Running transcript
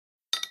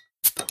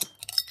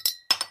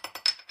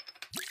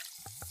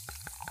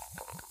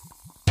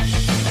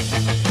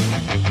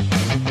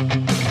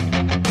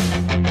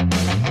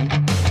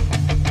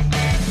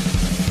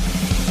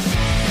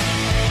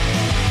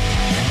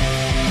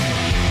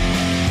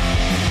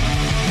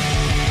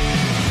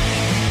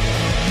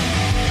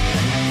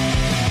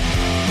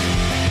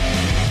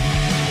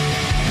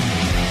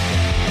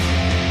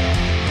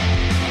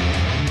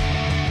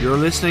You're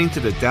listening to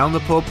the Down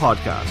the Pub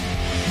podcast,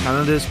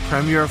 Canada's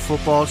premier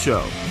football show.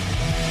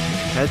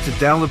 Head to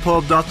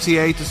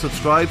downthepub.ca to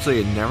subscribe so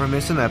you never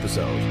miss an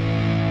episode.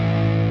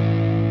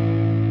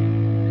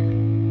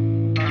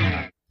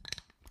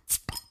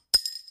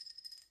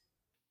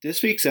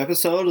 This week's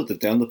episode of the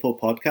Down the Pub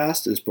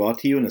podcast is brought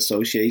to you in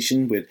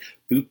association with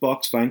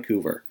Bootbox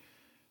Vancouver.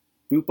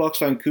 Bootbox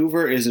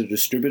Vancouver is a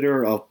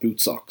distributor of boot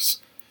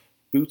socks.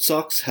 Boot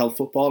socks help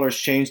footballers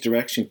change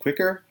direction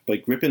quicker by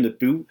gripping the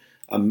boot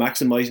and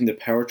maximising the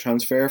power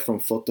transfer from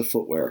foot to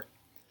footwear.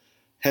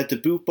 Head to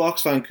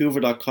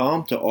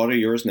bootboxvancouver.com to order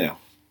yours now.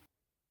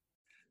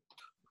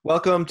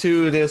 Welcome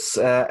to this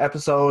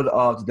episode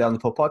of the Down the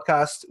Pub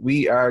podcast.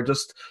 We are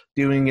just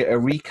doing a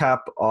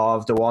recap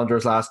of the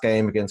Wanderers' last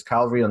game against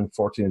Calgary,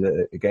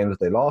 unfortunately the game that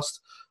they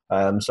lost.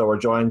 So we're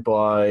joined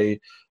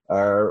by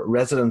our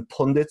resident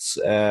pundits,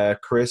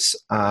 Chris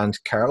and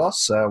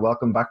Carlos.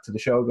 Welcome back to the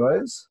show,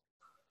 guys.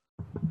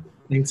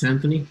 Thanks,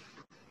 Anthony.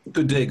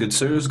 Good day, good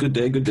sirs. Good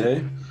day, good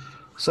day.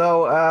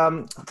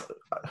 So,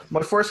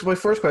 my first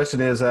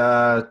question is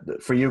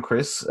for you,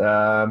 Chris.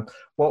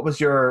 What was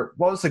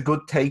the good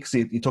takes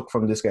you took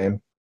from this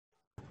game?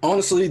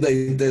 Honestly,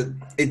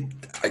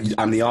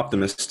 I'm the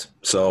optimist,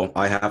 so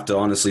I have to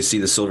honestly see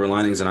the silver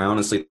linings, and I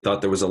honestly thought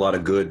there was a lot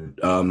of good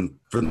from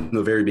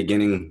the very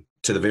beginning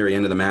to the very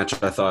end of the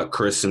match. I thought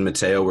Chris and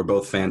Mateo were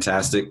both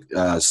fantastic.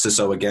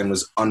 Sisso, again,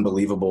 was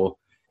unbelievable.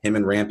 Him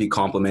and Rampy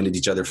complemented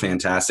each other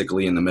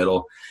fantastically in the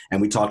middle.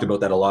 And we talked about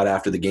that a lot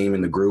after the game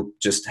in the group,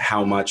 just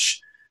how much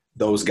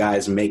those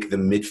guys make the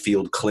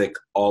midfield click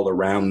all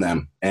around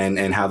them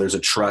and how there's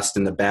a trust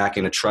in the back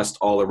and a trust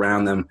all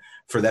around them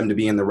for them to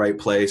be in the right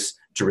place,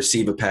 to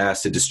receive a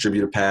pass, to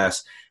distribute a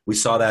pass. We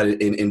saw that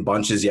in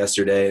bunches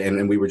yesterday,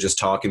 and we were just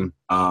talking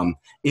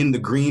in the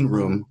green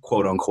room,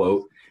 quote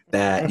unquote,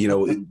 that, you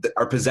know,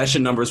 our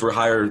possession numbers were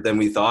higher than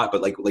we thought.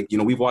 But like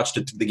we've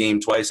watched the game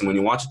twice, and when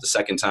you watch it the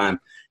second time,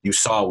 you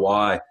saw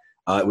why.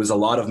 It was a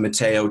lot of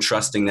Mateo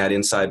trusting that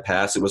inside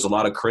pass. It was a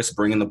lot of Chris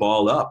bringing the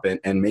ball up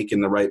and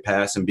making the right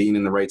pass and being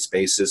in the right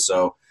spaces.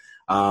 So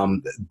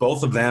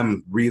both of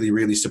them really,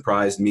 really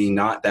surprised me.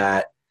 Not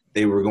that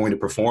they were going to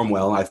perform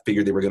well. I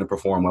figured they were going to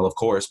perform well, of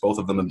course. Both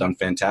of them have done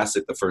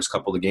fantastic the first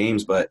couple of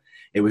games, but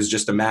it was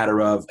just a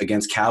matter of,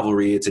 against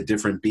Cavalry, it's a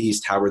different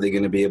beast. How are they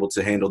going to be able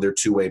to handle their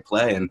two-way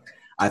play? And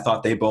I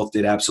thought they both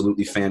did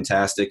absolutely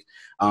fantastic.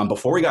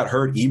 Before he got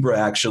hurt, Ibra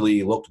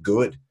actually looked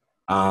good.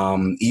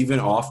 Even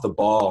off the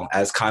ball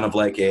as kind of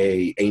like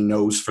a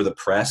nose for the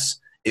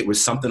press. It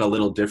was something a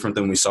little different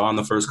than we saw in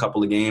the first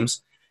couple of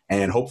games.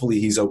 And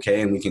hopefully he's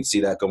okay and we can see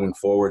that going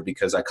forward,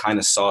 because I kind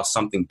of saw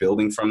something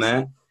building from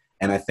that.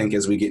 And I think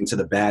as we get into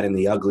the bad and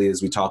the ugly,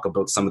 as we talk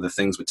about some of the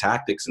things with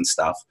tactics and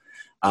stuff,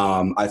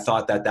 I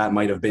thought that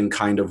might have been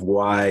kind of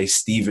why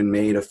Steven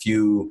made a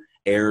few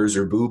errors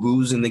or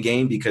boo-boos in the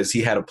game, because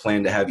he had a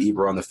plan to have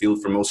Ibra on the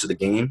field for most of the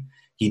game.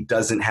 He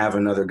doesn't have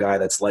another guy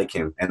that's like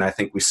him. And I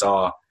think we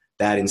saw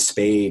that in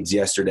spades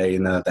yesterday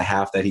in the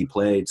half that he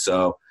played.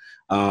 So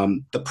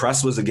the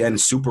press was, again,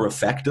 super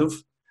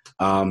effective.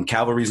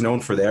 Cavalry's known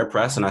for their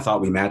press, and I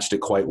thought we matched it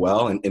quite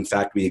well. And in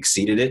fact, we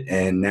exceeded it.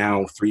 And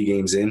now 3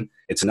 games in,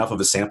 it's enough of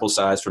a sample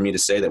size for me to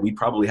say that we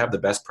probably have the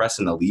best press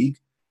in the league,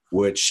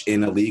 which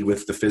in a league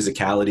with the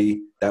physicality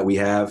that we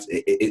have,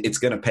 it's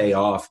going to pay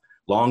off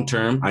long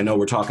term. I know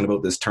we're talking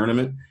about this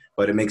tournament,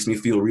 but it makes me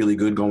feel really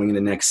good going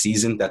into next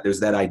season that there's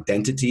that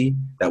identity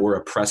that we're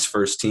a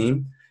press-first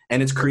team.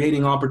 And it's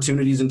creating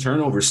opportunities and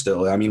turnovers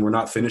still. I mean, we're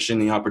not finishing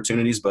the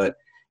opportunities, but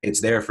it's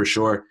there for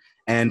sure.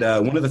 And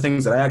one of the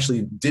things that I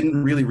actually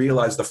didn't really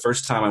realize the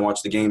first time I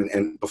watched the game,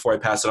 and before I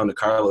pass it on to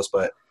Carlos,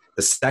 but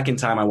the second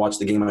time I watched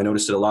the game, I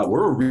noticed it a lot.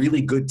 We're a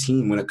really good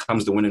team when it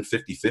comes to winning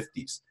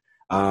 50-50s.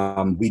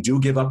 We do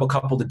give up a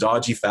couple of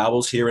dodgy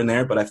fouls here and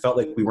there, but I felt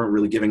like we weren't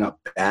really giving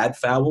up bad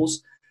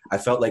fouls. I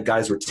felt like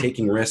guys were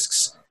taking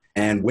risks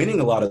and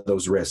winning a lot of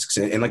those risks.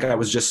 And like I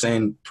was just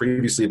saying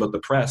previously about the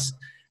press,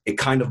 it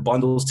kind of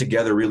bundles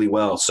together really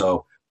well.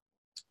 So,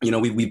 you know,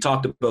 we've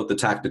talked about the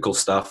tactical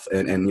stuff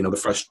and you know, the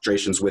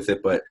frustrations with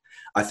it, but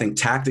I think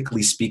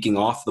tactically speaking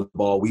off the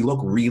ball, we look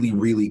really,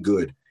 really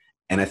good.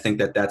 And I think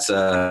that's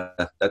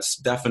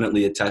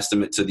definitely a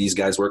testament to these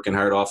guys working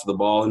hard off the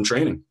ball and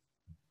training.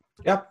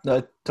 Yeah,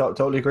 I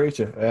totally agree with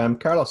you.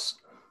 Carlos,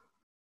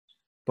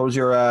 what was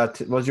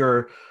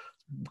your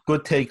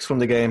good takes from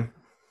the game?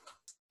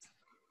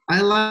 I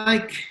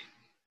like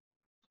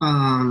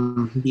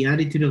the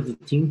attitude of the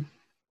team.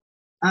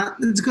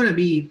 It's going to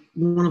be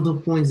one of the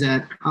points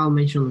that I'll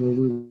mention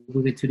when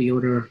we get to the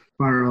other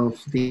part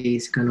of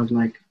these kind of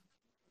like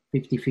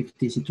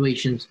 50-50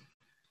 situations.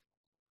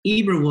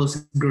 Ibra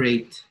was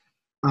great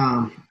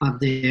up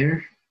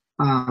there.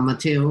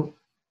 Mateo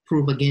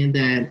proved again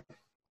that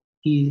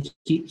he's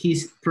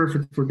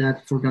perfect for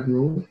that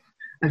role.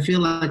 I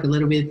feel like a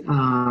little bit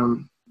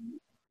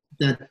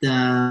that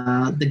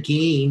the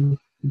game,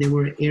 there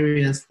were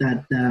areas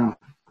that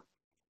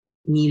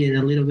needed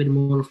a little bit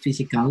more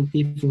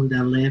physicality from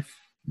the left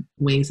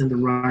wings and the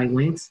right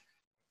wings.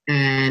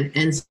 And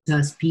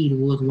Ensa's speed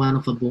was one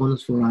of the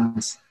bonus for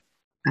us.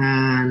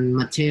 And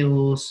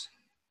Mateo's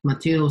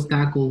Mateo's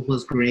tackle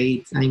was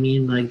great. I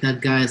mean, like,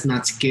 that guy is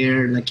not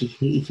scared. Like, if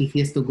he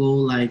has to go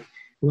like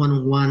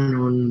one-on-one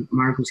on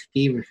Marcus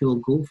Haver, he'll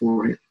go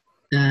for it.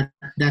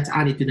 That's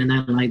attitude, and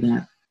I like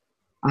that.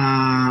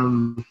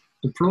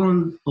 The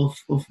problem of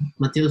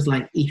Mateo is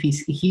like if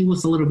he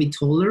was a little bit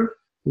taller,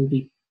 will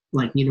be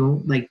like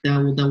like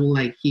that will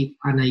like keep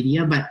an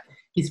idea, but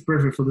he's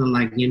perfect for the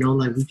like like you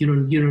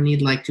don't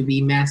need like to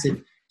be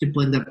massive to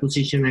play in that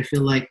position. I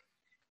feel like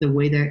the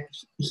way that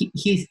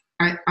he's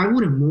I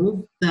wouldn't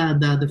move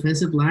the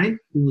defensive line.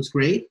 It was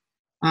great.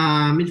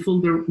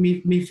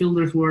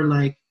 Midfielders were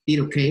like did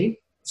okay.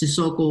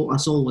 Sissoko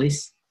as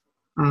always,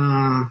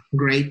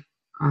 great.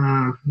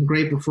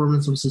 Great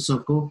performance of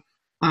Sissoko.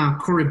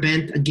 Corey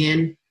Bent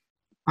again,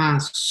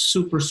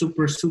 super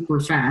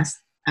fast.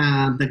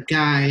 The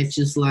guy is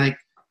just like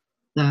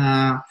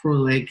for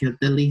like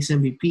the league's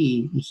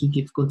MVP. He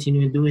keeps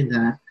continuing doing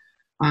that.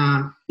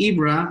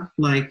 Ibra,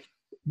 like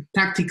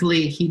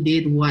tactically, he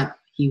did what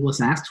he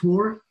was asked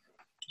for.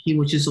 He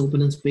was just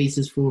opening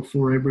spaces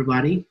for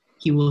everybody.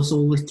 He was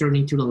always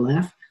turning to the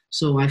left.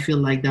 So I feel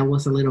like that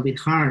was a little bit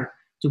hard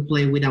to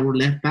play with our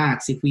left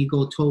backs if we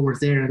go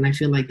towards there. And I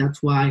feel like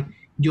that's why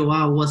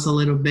Joao was a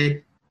little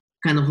bit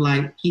kind of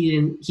like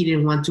he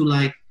didn't want to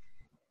like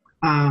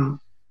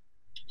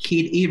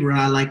hit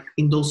Ibra like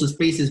in those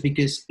spaces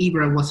because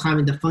Ibra was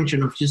having the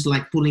function of just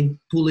like pulling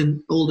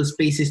all the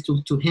spaces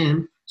to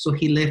him. So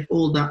he left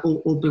all the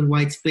open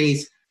wide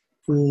space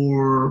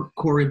for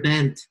Corey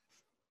Bent.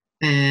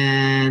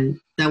 And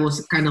that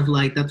was kind of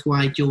like, that's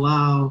why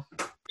Joao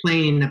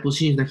playing a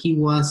position that he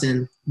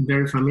wasn't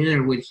very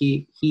familiar with.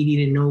 He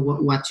didn't know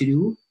what to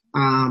do.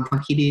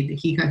 But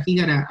he got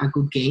a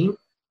good game.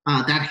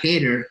 That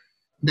header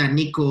that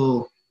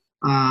Nico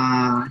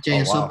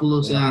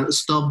Giannopoulos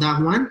stopped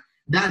that one.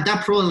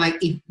 That probably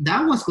like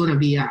that was gonna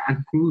be a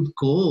good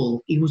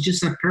goal. It was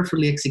just a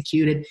perfectly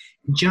executed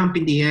jump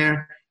in the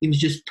air. It was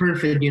just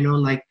perfect,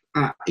 like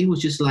it was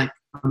just like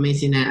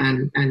amazing,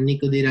 and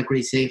Nico did a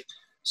great save.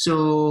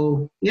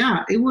 So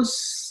yeah, it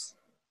was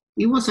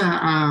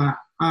a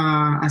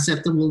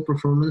acceptable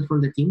performance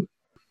from the team.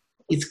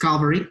 It's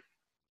Calvary,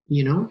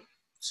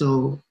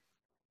 so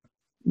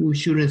we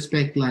shouldn't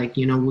expect like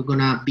we're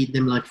gonna beat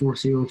them like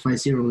 4-0,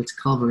 5-0. It's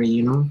Calvary,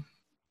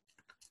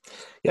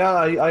 Yeah,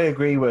 I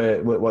agree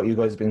with what you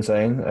guys have been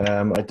saying.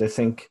 I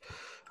think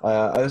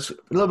I was a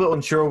little bit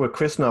unsure with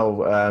Chris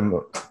now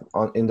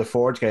in the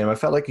Forge game. I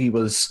felt like he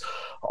was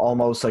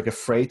almost like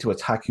afraid to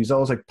attack. He was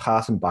always like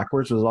passing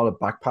backwards. There was a lot of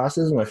back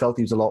passes, and I felt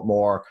he was a lot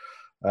more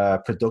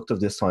productive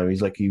this time.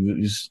 He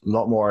was a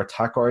lot more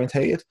attack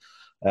orientated,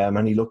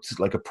 and he looked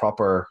like a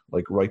proper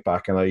like right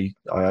back. And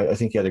I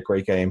think he had a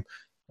great game.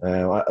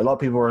 A lot of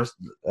people were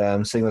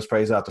singing his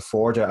praise at the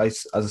Forge.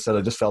 As I said,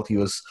 I just felt he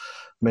was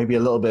maybe a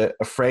little bit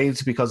afraid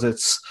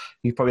because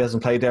he probably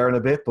hasn't played there in a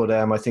bit, but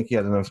I think he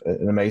had an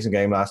amazing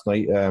game last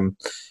night.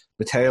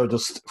 Mateo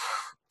just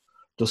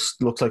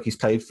looks like he's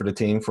played for the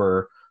team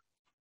for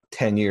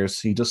 10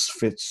 years. He just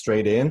fits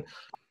straight in.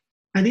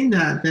 I think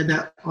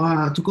that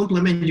to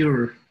complement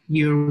your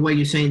what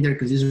you're saying there,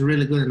 because it's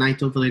really good, and I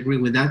totally agree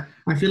with that.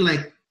 I feel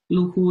like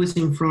look who is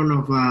in front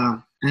of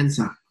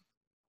Ansa.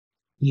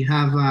 You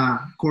have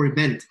Corey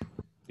Bent.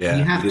 Yeah,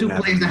 you have two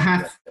players that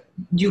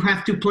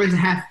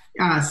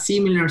have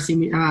similar.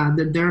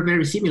 They're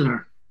very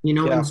similar,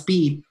 in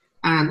speed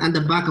and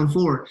the back and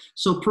forth.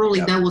 So probably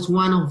that was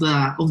one of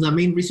the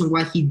main reasons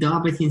why he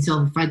dubbed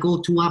himself. If I go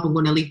too up, I'm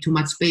gonna leave too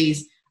much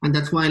space, and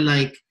that's why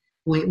like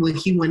when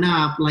he went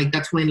up, like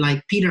that's when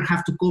like Peter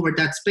have to cover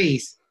that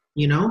space,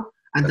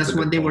 and that's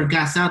when they were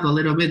gassed out a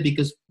little bit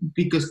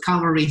because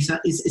Calvary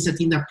is a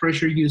team that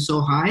pressure you so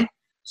high.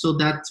 So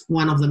that's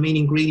one of the main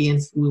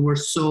ingredients. We were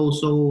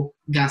so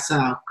gassed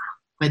out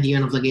by the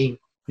end of the game.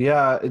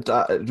 Yeah,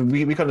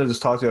 we kind of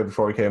just talked about it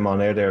before we came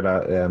on air there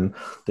that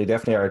they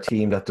definitely are a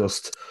team that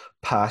just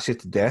pass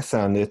it to death,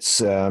 and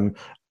it's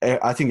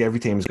I think every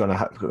team is going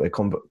to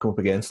come up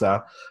against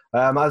that.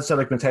 As I said,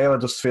 like Mateo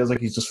just feels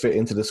like he's just fit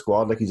into the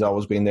squad, like he's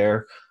always been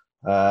there.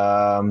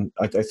 I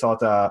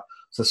thought that,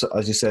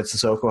 as you said,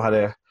 Sissoko had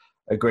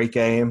a great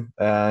game.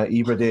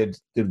 Ibra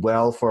did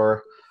well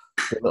for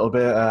a little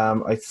bit.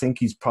 I think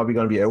he's probably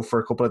going to be out for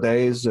a couple of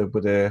days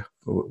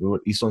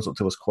he's done something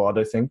to his quad,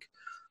 I think.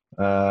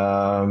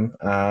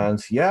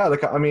 And yeah,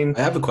 like I mean,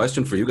 I have a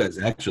question for you guys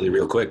actually,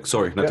 real quick.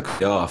 Sorry, not to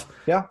cut you off.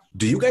 Yeah.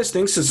 Do you guys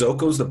think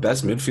Sissoko's the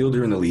best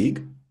midfielder in the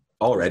league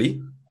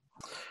already?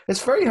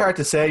 It's very hard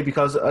to say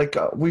because like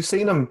we've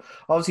seen him.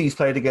 Obviously, he's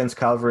played against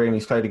Calvary and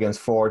he's played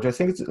against Forge. I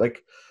think it's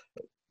like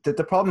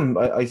the problem.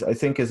 I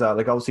think is that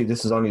like obviously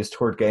this is only his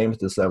third game at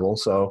this level,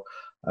 so.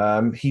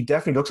 He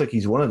definitely looks like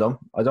he's one of them.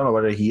 I don't know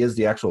whether he is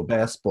the actual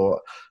best, but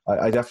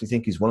I definitely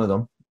think he's one of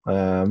them.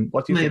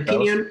 What do you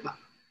think?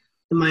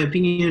 In my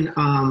opinion,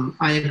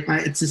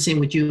 it's the same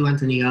with you,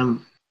 Anthony.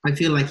 I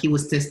feel like he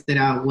was tested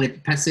out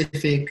with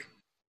Pacific,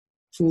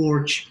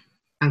 Forge,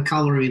 and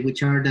Calvary,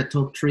 which are the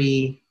top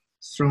three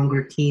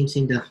stronger teams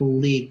in the whole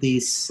league,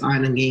 these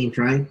island games,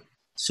 right?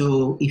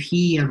 So if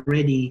he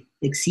already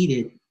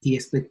exceeded the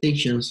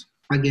expectations,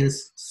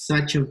 against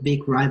such a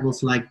big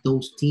rivals like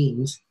those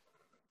teams,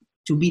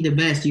 to be the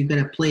best, you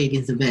gotta play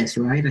against the best,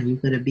 right? And you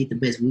gotta beat the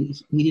best.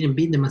 We didn't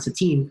beat them as a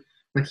team,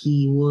 but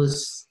he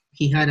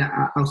had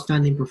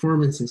outstanding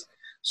performances.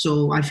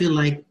 So I feel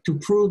like to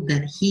prove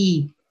that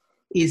he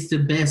is the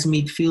best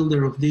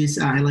midfielder of these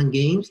island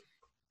games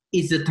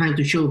is the time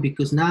to show,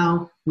 because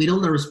now, with all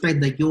the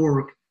respect that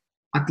York,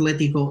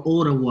 Atletico,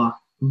 Ottawa,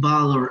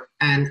 Valor,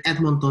 and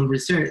Edmonton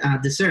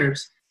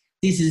deserves,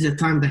 this is the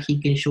time that he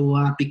can show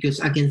up, because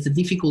against the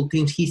difficult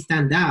teams, he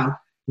stand out.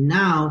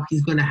 Now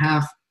he's going to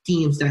have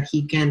teams that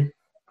he can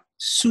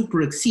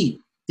super exceed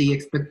the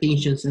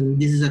expectations, and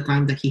this is a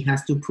time that he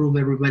has to prove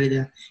everybody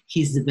that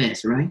he's the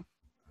best, right?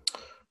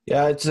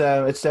 Yeah, it's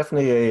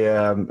definitely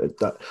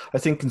I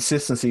think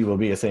consistency will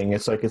be a thing.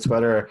 It's like, it's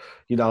whether,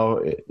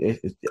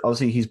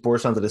 obviously he's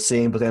burst onto the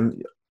scene, but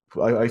then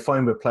I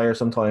find with players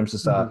sometimes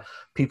is that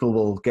people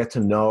will get to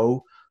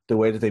know the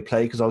way that they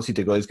play, because obviously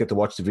the guys get to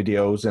watch the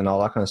videos and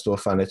all that kind of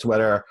stuff, and it's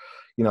whether,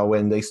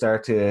 when they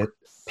start to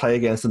play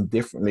against them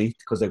differently,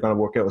 because they're going to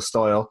work out a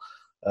style,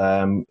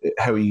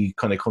 how he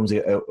kind of comes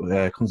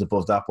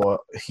above that. But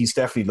he's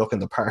definitely looking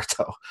the part,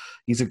 though.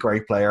 He's a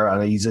great player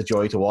and he's a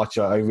joy to watch.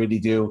 I really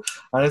do.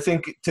 And I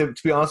think, to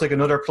be honest, like,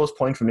 another plus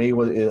point for me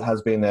it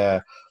has been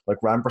like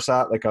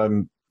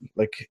Rampersad.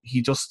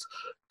 He just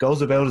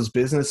goes about his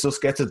business,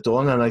 just gets it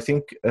done, and I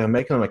think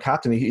making him a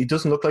captain, he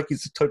doesn't look like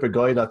he's the type of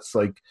guy that's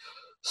like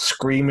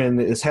screaming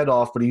his head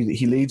off, but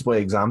he leads by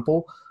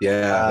example.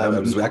 Yeah, I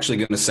was actually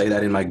going to say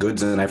that in my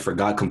goods, and I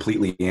forgot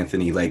completely,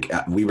 Anthony. Like,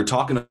 we were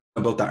talking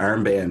about the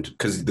armband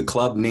because the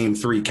club named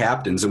 3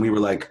 captains, and we were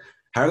like,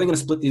 how are they going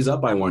to split these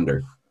up, I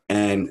wonder?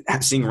 And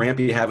seeing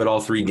Rampy have it all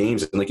 3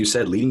 games, and like you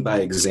said, leading by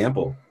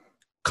example,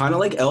 kind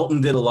of like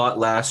Elton did a lot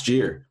last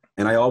year.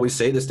 And I always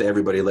say this to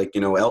everybody, like,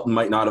 Elton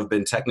might not have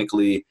been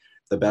technically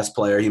the best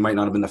player, he might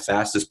not have been the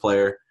fastest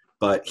player,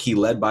 but he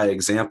led by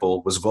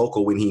example, was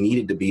vocal when he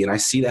needed to be, and I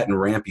see that in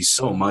Rampy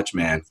so much,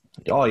 man.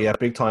 Oh yeah,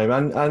 big time,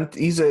 and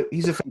he's a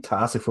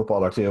fantastic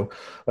footballer too.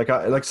 Like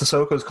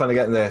Sissoko's kind of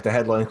getting the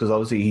headline because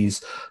obviously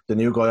he's the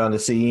new guy on the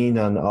scene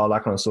and all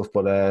that kind of stuff.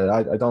 But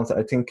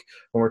I think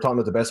when we're talking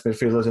about the best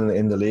midfielders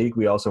in the league,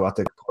 we also have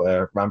to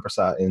put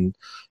Rampersad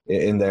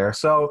in there.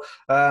 So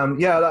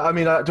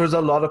there's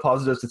a lot of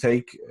positives to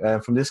take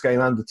from this game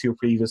and the 2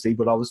 previously,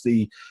 but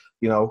obviously,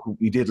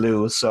 we did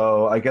lose,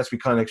 so I guess we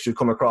kind of should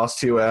come across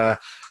to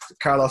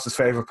Carlos's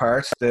favorite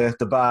part, the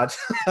bad.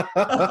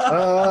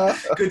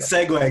 Good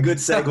segue.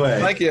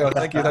 Thank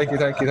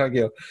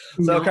you.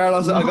 So,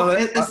 Carlos, I'm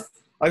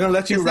gonna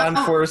let you rant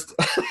first.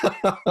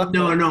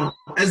 No,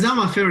 it's not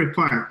my favorite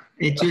part.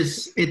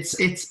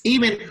 It's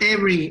even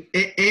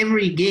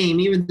every game,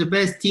 even the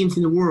best teams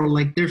in the world,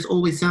 like, there's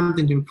always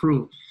something to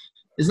improve.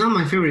 It's not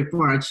my favorite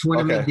part. I just want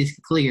to make this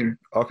clear.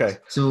 Okay.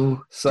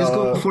 So just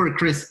go for it,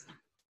 Chris.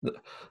 No.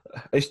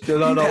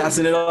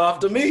 Passing it off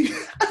to me.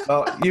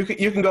 You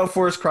can go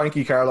first,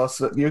 Cranky Carlos.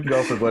 You can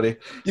go for it, buddy.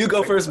 You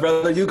go first,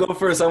 brother. You go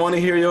first. I want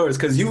to hear yours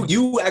because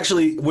you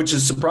actually, which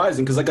is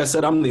surprising because, like I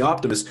said, I'm the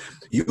optimist.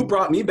 You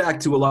brought me back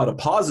to a lot of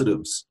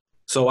positives,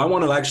 so I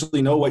want to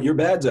actually know what your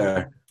bads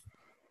are.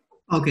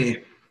 Okay.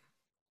 Are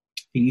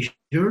you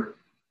sure?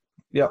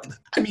 Yep.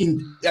 I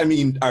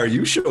mean, are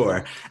you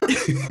sure?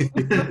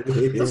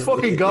 Let's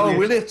fucking go,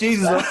 will it?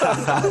 Jesus, what's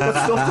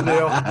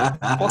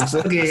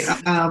stuff to do?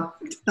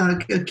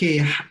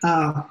 Okay.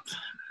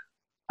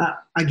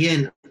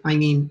 Again, I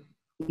mean,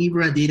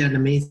 Ibra did an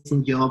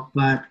amazing job,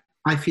 but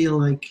I feel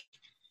like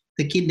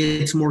the kid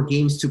needs more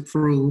games to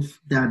prove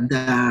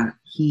that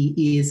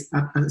he is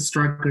a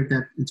striker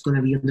that is going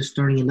to be on the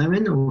starting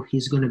 11, or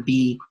he's going to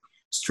be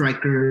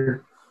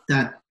striker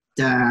that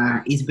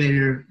is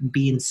better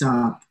being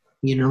sub.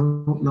 Of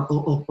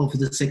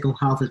the second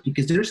half,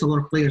 because there's a lot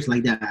of players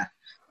like that,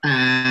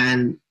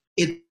 and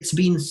it's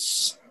been.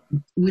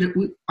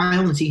 I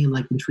only see him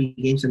like in 3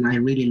 games, and I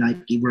really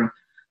like Ibra.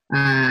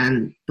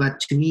 But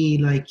to me,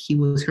 like, he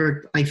was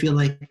hurt. I feel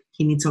like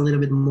he needs a little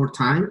bit more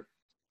time.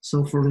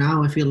 So for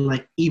now, I feel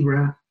like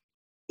Ibra,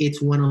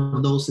 it's one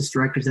of those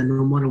strikers that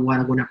no matter what,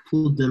 I'm gonna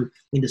put them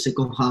in the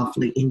second half,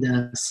 like in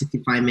the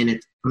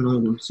 65-minute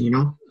onwards.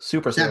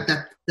 Super.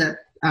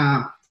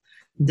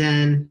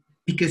 Then.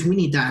 Because we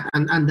need that,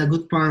 and the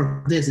good part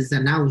of this is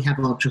that now we have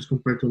options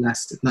compared to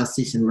last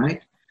season, right?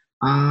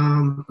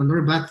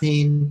 Another bad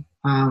thing,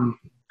 I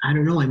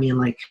don't know. I mean,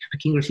 like,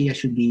 King Garcia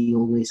should be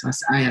always,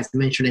 as I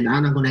mentioned it.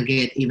 I'm not gonna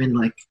get even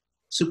like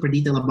super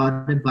detailed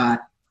about it,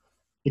 but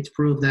it's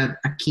proved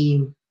that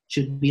Akeem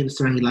should be in the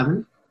starting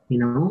 11.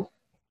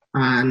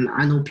 And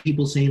I know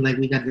people saying like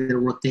we got the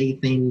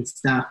rotating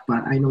stuff,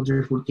 but I know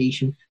there's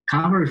rotation.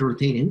 Cover is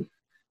rotating,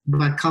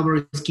 but Cover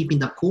is keeping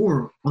the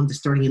core on the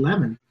starting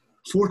 11.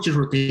 Forge is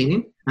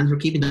rotating, and they're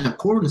keeping the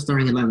core in the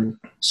starting 11.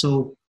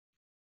 So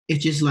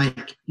it's just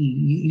like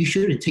you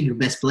shouldn't take your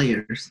best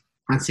players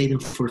and save them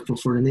for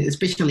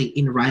especially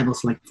in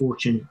rivals like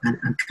Fortune and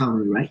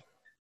Cavalry, right?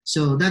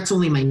 So that's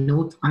only my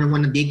note. I don't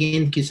want to dig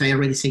in because I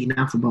already said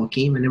enough about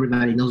Game, and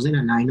everybody knows it,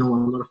 and I know a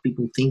lot of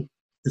people think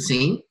the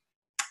same.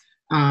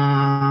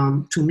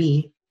 To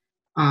me,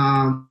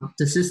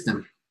 the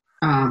system.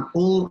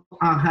 all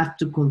I have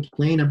to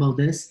complain about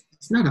this,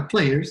 it's not the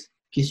players,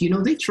 because,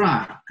 they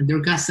try, and they're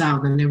gas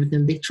out and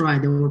everything. They try,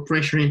 they were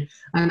pressuring.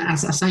 And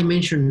as I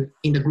mentioned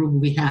in the group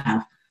we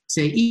have,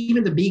 say,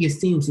 even the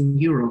biggest teams in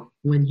Europe,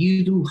 when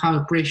you do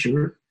have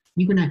pressure,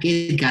 you're going to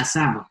get gas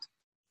out.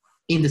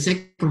 In the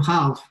second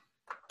half,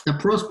 the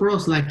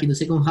pros, like in the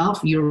second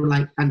half, you're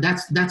like, and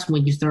that's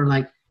when you start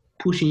like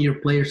pushing your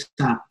players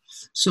up.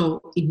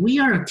 So if we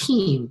are a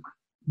team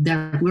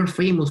that we're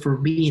famous for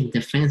being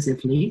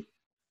defensively,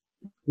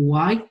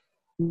 why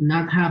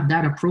not have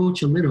that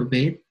approach a little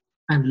bit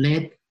and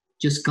let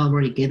just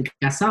Calvary get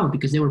gas out?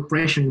 Because they were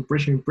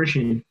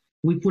pressuring.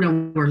 We put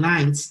our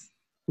lines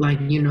like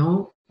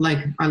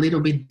a little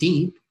bit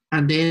deep,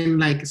 and then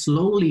like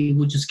slowly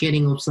we're just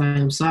getting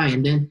offside,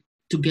 and then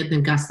to get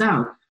them gassed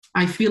out.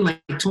 I feel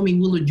like Tommy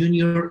Wheeler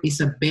Jr. is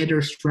a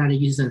better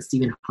strategist than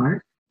Stephen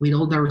Hart. With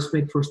all the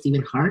respect for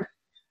Stephen Hart,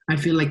 I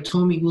feel like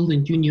Tommy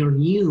Wheeler Jr.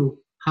 knew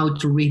how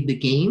to read the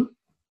game,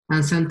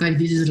 and sometimes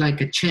this is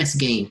like a chess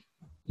game.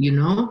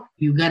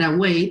 You gotta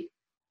wait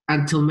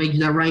until make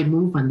the right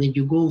move, and then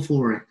you go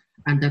for it.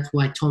 And that's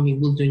why Tommy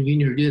Wilton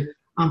Jr. did.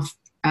 I'm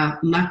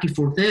lucky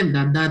for them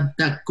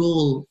that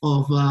goal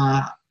of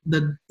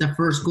the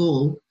first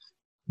goal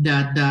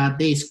that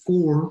they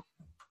score.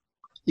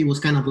 It was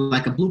kind of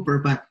like a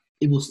blooper, but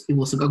it was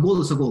a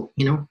goal is a goal,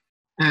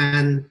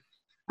 And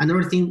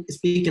another thing,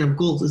 speaking of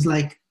goals, is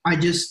like I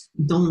just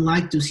don't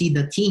like to see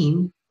the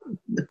team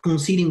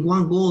conceding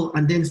one goal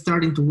and then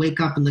starting to wake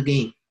up in the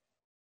game.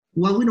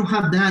 Well, we don't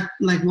have that.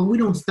 Like, when we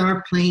don't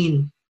start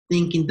playing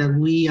thinking that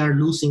we are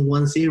losing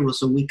 1-0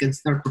 so we can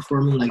start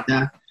performing like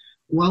that,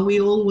 well,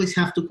 we always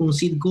have to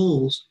concede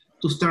goals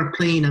to start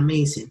playing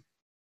amazing.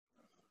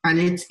 And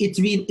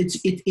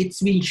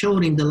it's been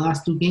shown in the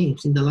last three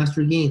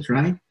games,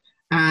 right?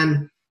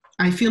 And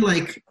I feel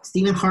like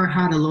Stephen Hart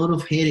had a lot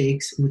of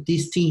headaches with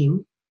this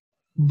team,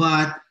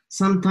 but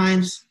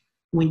sometimes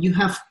when you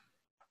have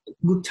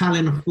good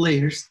talent of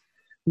players,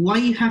 why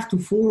you have to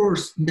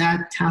force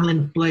that talent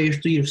of players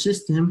to your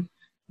system?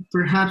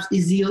 Perhaps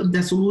is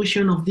the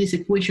solution of this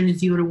equation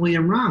is the other way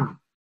around.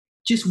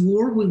 Just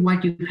work with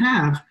what you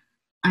have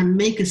and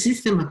make a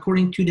system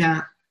according to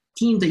the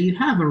team that you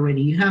have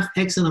already. You have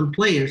excellent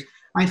players.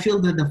 I feel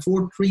that the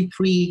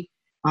 4-3-3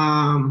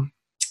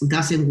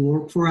 doesn't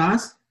work for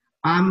us.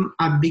 I'm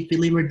a big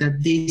believer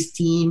that this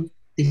team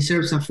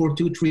deserves a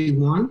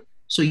 4-2-3-1.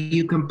 So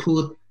you can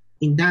put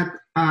in that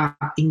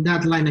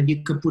lineup,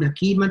 you can put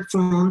Akeem at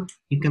front,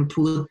 you can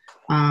put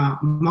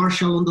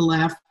Marshall on the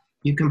left,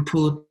 you can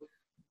put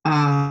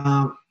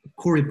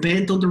Corey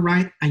Bent on the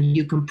right, and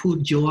you can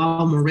put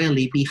Joao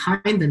Morelli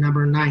behind the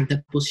number 9,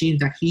 the position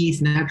that he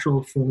is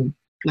natural for,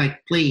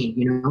 like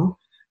playing,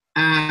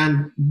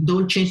 And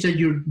don't change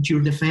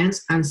your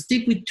defense, and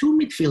stick with 2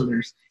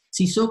 midfielders.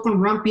 Sissoko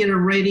and Rampier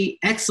already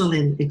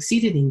excellent,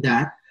 exceeded in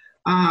that.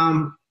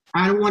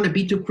 I don't want to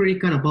be too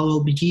critical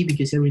about LBG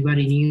because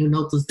everybody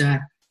noticed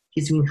that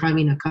he's been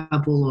having a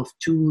couple of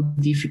 2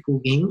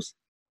 difficult games.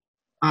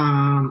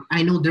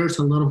 I know there's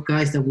a lot of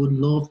guys that would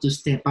love to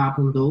step up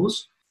on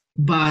those,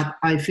 but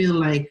I feel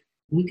like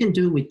we can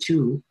do it with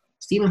 2.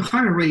 Stephen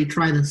Hart already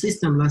tried the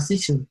system last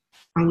season,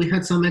 and we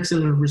had some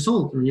excellent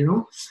results,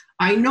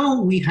 I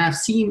know we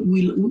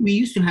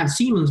used to have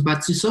Siemens, but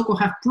Sissoko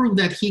have proved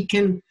that he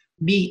can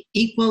be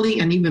equally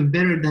and even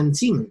better than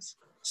Siemens.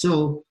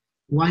 So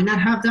why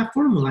not have that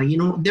formula?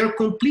 They're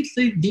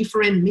completely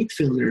different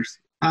midfielders,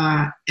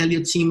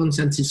 Elliot Simmons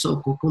and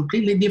Sissoko,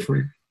 completely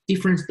different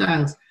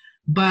styles.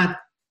 But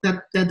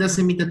that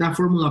doesn't mean that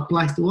formula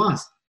applies to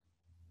us.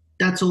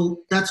 That's all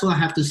I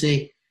have to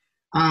say.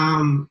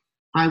 I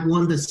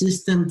want the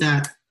system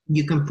that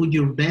you can put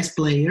your best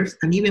players,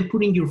 and even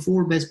putting your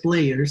 4 best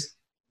players,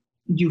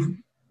 your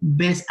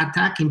best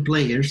attacking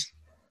players,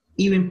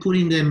 even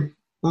putting them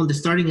on the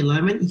starting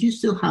 11, you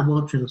still have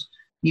options.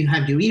 You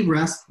have your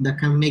Ibras that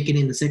can make it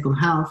in the second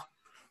half.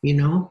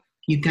 You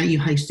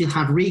still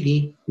have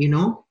Rigi.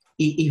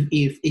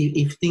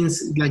 If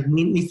things like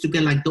needs to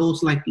get like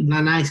those like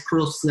nice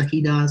crosses that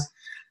he does,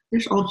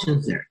 there's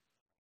options there.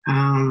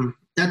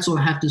 That's all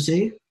I have to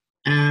say.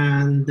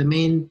 And the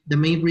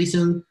main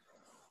reason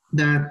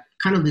that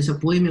kind of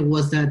disappointment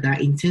was that the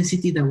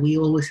intensity that we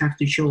always have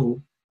to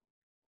show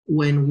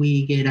when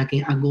we get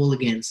a goal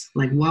against.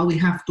 Like, why we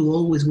have to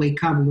always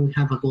wake up when we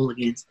have a goal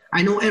against.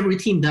 I know every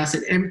team does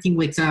it. Every team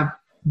wakes up.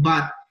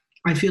 But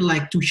I feel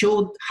like to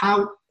show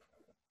how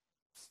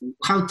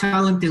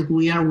talented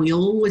we are, we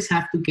always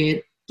have to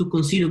get to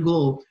concede a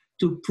goal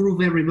to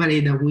prove everybody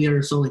that we are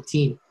a solid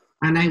team.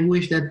 And I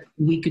wish that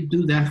we could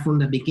do that from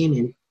the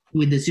beginning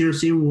with the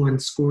 0-0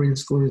 and scoring.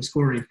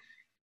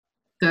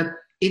 That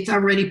it's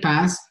already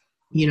passed,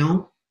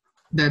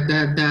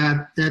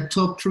 that the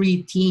top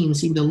 3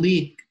 teams in the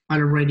league are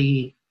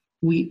already,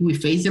 we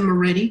face them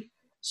already.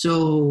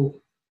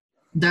 So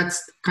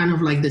that's kind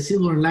of like the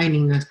silver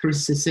lining, as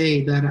Chris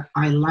say, that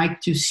I like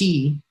to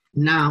see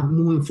now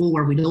moving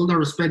forward. With all the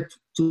respect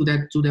to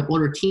the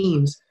other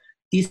teams,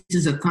 this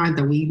is a time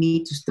that we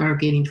need to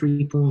start getting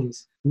 3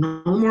 points.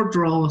 No more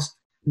draws,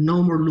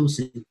 no more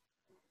losing.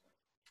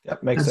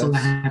 Yep, makes That's sense.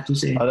 all I have to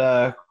say.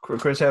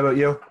 Chris, how about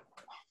you?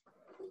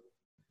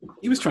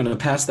 He was trying to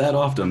pass that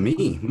off to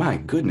me. My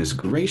goodness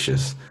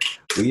gracious.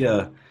 Me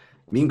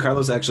and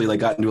Carlos actually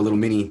got into a little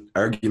mini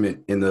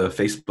argument in the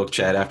Facebook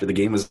chat after the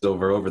game was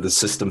over the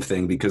system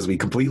thing because we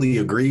completely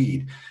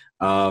agreed.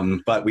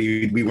 But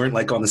we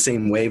weren't on the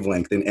same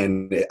wavelength.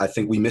 And I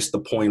think we missed the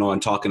point on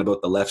talking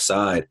about the left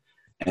side.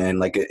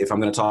 And if I'm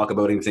going to talk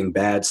about anything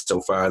bad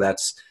so far,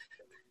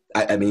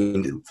 I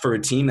mean, for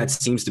a team that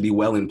seems to be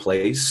well in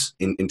place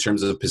in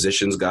terms of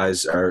positions,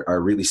 guys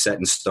are really set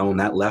in stone.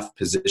 That left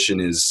position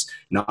is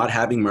not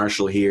having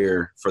Marshall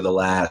here for the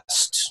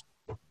last,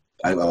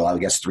 I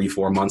guess,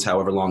 3-4 months,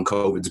 however long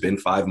COVID's been,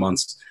 5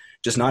 months.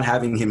 Just not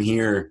having him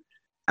here,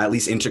 at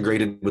least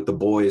integrated with the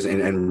boys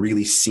and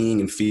really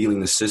seeing and feeling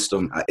the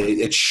system.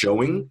 It's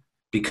showing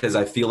because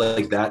I feel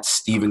like that's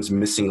Steven's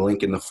missing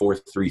link in the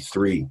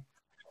 4-3-3.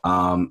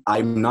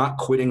 I'm not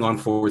quitting on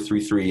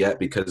 4-3-3 yet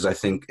because I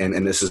think,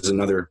 and this is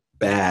another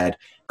bad,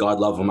 God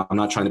love him, I'm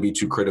not trying to be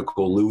too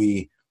critical.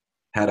 Louis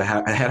had a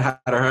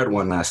hard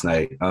one last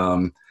night.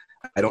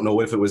 I don't know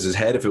if it was his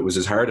head, if it was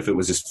his heart, if it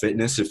was his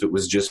fitness, if it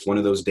was just one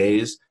of those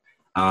days.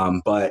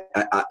 But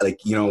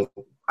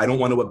I don't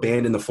want to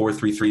abandon the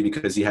 4-3-3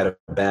 because he had a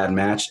bad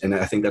match, and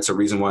I think that's a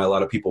reason why a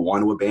lot of people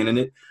want to abandon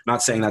it. I'm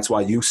not saying that's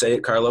why you say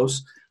it,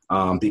 Carlos,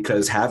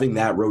 because having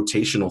that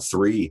rotational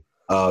three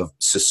of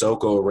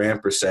Sissoko,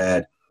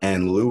 Rampersad,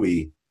 and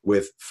Louis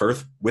with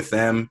Firth with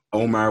them,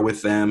 Omar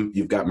with them.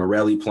 You've got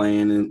Morelli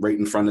playing right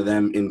in front of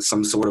them in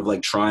some sort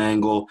of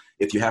triangle.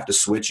 If you have to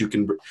switch,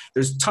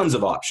 there's tons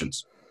of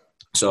options.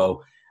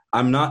 So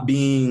I'm not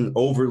being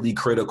overly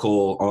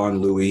critical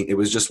on Louis. It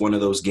was just one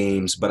of those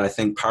games. But I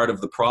think part of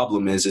the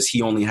problem is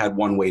he only had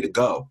one way to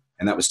go,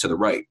 and that was to the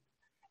right.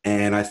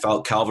 And I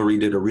felt Calvary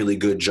did a really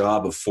good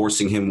job of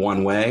forcing him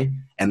one way,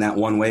 and that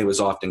one way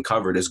was often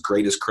covered. As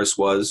great as Chris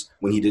was,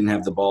 when he didn't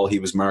have the ball, he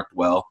was marked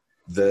well.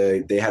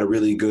 They had a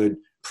really good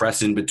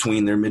press in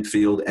between their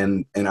midfield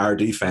and our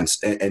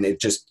defense, and it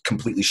just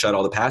completely shut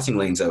all the passing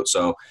lanes out.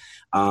 So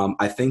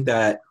I think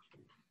that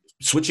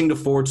switching to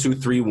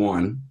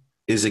 4-2-3-1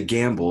 is a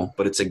gamble,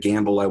 but it's a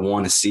gamble I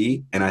want to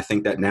see, and I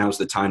think that now's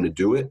the time to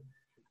do it.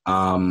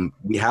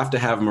 We have to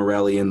have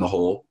Morelli in the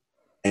hole.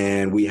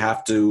 And we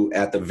have to,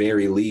 at the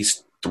very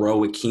least, throw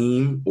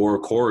Akeem or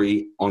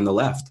Corey on the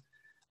left.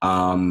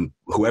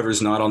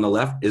 Whoever's not on the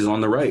left is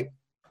on the right.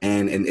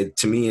 And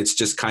to me, it's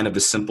just kind of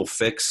a simple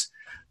fix.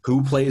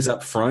 Who plays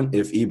up front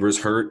if Ibra's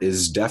hurt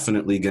is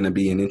definitely going to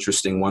be an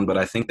interesting one, but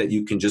I think that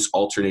you can just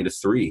alternate a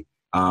three.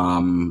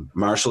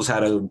 Marshall's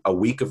had a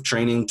week of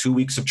training, 2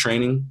 weeks of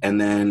training, and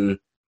then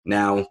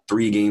now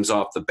 3 games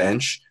off the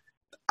bench.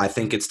 I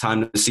think it's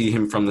time to see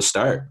him from the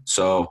start.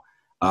 So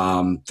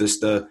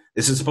this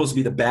is supposed to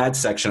be the bad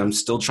section. I'm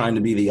still trying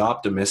to be the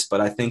optimist,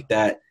 but I think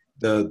that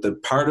the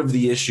part of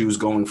the issues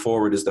going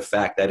forward is the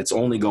fact that it's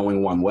only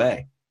going one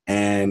way.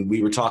 And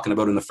we were talking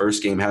about in the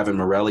first game having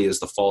Morelli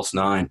as the false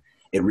 9.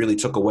 It really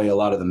took away a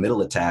lot of the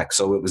middle attack.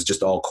 So it was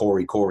just all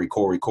Corey. Corey's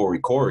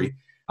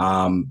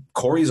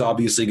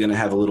obviously going to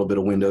have a little bit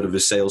of wind out of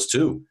his sails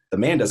too. The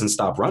man doesn't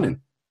stop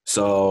running.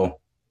 So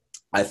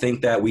I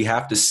think that we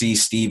have to see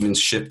Stevens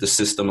shift the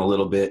system a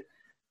little bit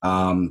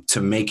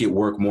to make it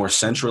work more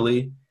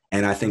centrally.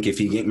 And I think if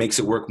he makes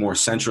it work more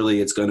centrally,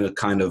 it's going to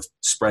kind of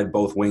spread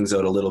both wings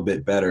out a little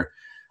bit better.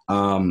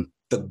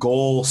 The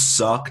goal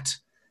sucked.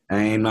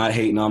 I am not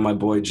hating on my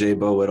boy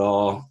J-Bo at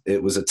all.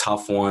 It was a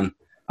tough one.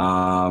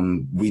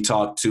 We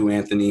talked to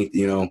Anthony,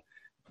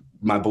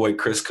 my boy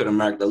Chris could have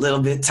marked a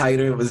little bit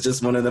tighter. It was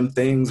just one of them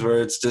things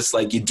where it's just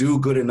you do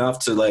good enough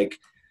to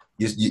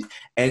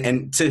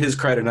and to his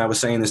credit, and I was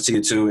saying this to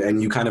you too,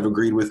 and you kind of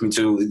agreed with me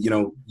too,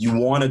 you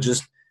want to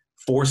just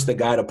force the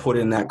guy to put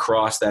in that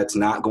cross that's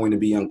not going to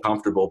be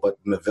uncomfortable, but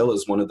Mavilla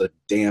is one of the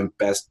damn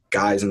best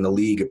guys in the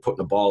league at putting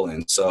the ball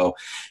in. So,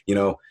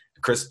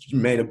 Chris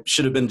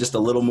should have been just a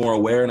little more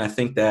aware, and I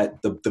think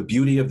that the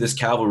beauty of this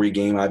Cavalry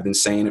game, I've been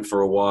saying it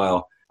for a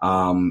while,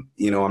 I'm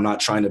not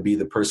trying to be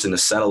the person to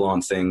settle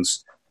on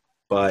things,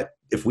 but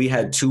if we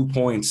had 2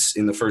 points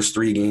in the first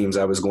 3 games,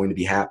 I was going to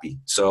be happy.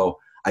 So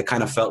I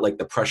kind of felt like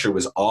the pressure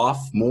was off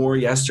more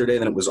yesterday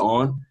than it was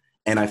on.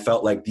 And I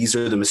felt like these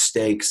are the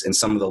mistakes and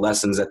some of the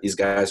lessons that these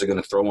guys are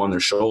going to throw on their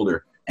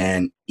shoulder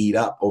and eat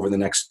up over the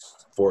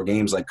next 4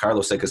 games, like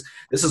Carlos said, because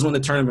this is when the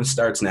tournament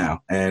starts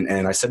now. And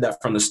I said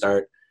that from the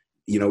start,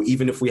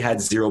 even if we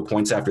had 0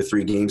 points after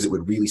 3 games, it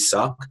would really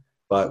suck.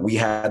 But we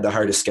had the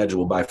hardest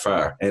schedule by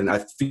far. And I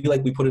feel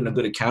like we put in a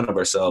good account of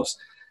ourselves.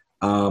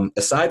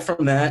 Aside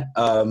from that,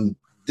 I'm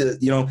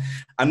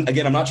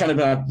not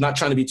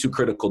trying to be too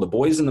critical. The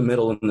boys in the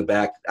middle and in the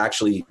back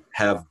actually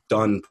have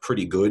done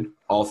pretty good,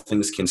 all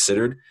things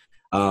considered.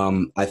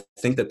 I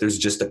think that there's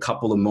just a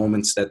couple of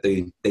moments that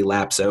they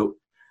lapse out.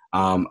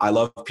 I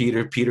love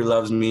Peter. Peter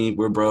loves me.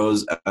 We're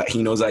bros.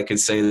 He knows I could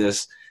say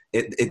this.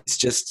 It's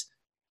just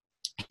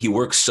he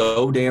works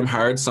so damn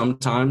hard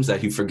sometimes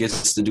that he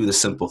forgets to do the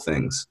simple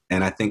things.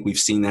 And I think we've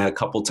seen that a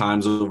couple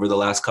times over the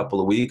last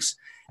couple of weeks.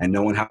 And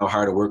knowing how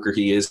hard a worker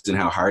he is and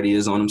how hard he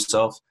is on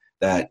himself,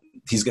 that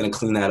he's going to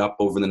clean that up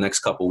over the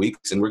next couple of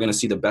weeks, and we're going to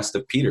see the best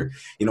of Peter.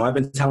 I've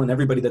been telling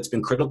everybody that's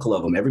been critical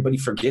of him, everybody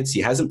forgets he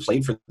hasn't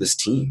played for this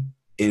team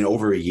in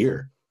over a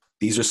year.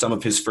 These are some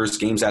of his first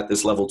games at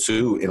this level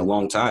too in a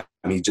long time.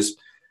 He just,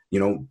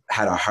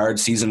 had a hard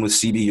season with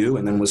CBU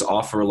and then was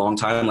off for a long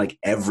time like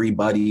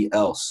everybody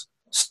else.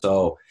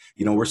 So,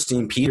 we're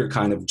seeing Peter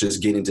kind of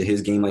just get into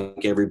his game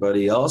like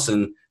everybody else,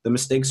 and the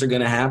mistakes are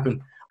going to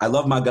happen. I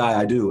love my guy.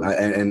 I do.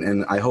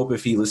 And I hope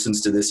if he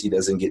listens to this, he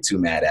doesn't get too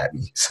mad at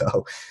me.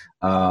 So,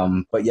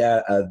 but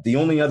yeah, the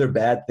only other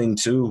bad thing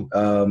too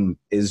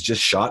is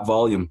just shot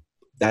volume.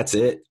 That's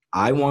it.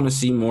 I want to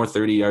see more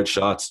 30-yard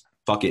shots.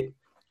 Fuck it.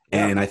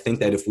 Yeah. And I think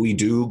that if we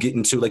do get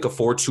into like a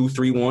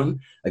 4-2-3-1,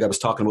 like I was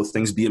talking about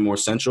things being more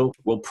central,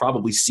 we'll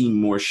probably see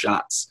more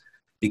shots,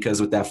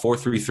 because with that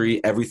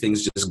 4-3-3,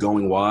 everything's just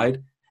going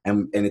wide,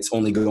 and it's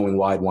only going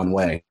wide one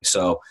way.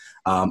 So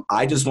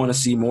I just want to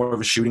see more of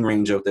a shooting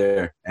range out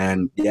there.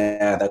 And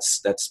yeah,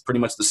 that's pretty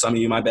much the sum of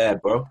you, my bad,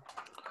 bro.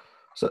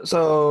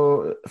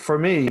 So for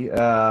me,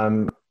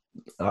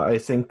 I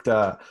think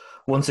that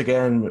once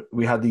again,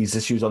 we had these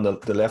issues on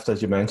the left,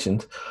 as you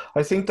mentioned.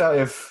 I think that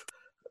if,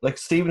 like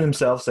Stephen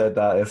himself said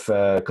that if,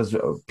 because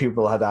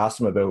people had asked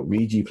him about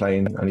Regi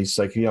playing, and he's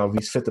like, if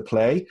he's fit to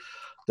play,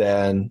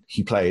 then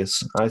he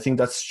plays. And I think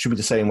that should be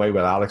the same way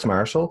with Alex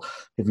Marshall.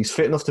 If he's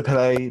fit enough to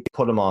play,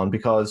 put him on,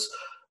 because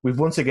we've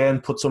once again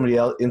put somebody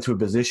else into a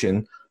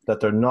position that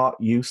they're not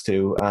used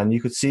to, and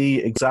you could see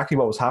exactly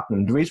what was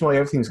happening. The reason why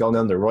everything's going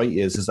down the right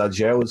is that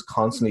João is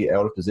constantly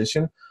out of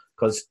position,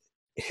 because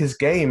his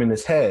game in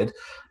his head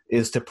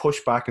is to push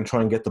back and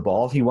try and get the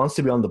ball. He wants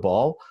to be on the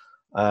ball.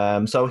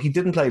 So he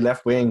didn't play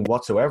left wing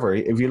whatsoever.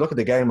 If you look at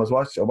the game, I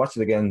watched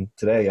it again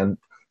today, and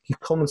he's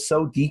coming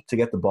so deep to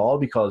get the ball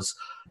because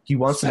he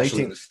wants to make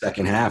things in the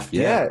second half.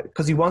 Yeah,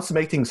 because he wants to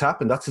make things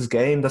happen. That's his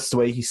game. That's the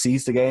way he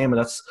sees the game,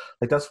 and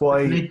that's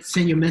why. I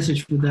sent you a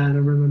message with that. I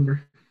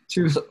remember.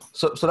 True.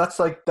 So that's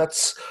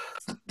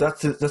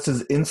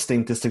his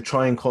instinct, is to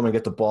try and come and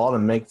get the ball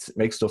and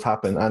make stuff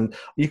happen. And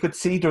you could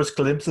see there's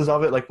glimpses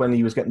of it, like when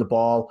he was getting the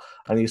ball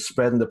and he's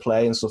spreading the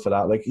play and stuff like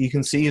that. Like, you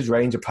can see his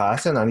range of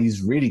passing, and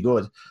he's really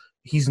good.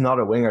 He's not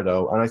a winger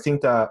though, and I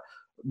think that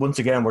once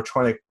again we're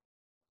trying to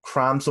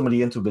cram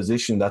somebody into a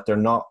position that they're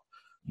not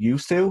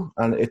used to,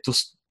 and it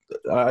just,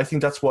 I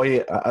think that's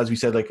why, as we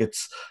said,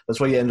 that's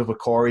why you end up with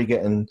Corey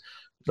getting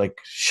like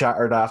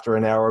shattered after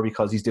an hour,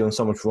 because he's doing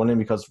so much running,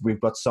 because we've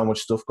got so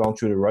much stuff going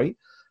through the right.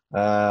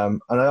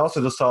 And I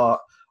also just thought,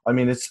 I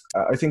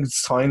think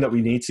it's time that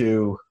we need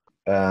to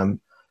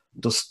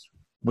just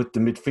with the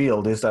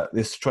midfield is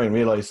to try and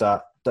realize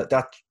that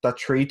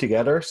three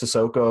together,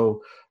 Sissoko,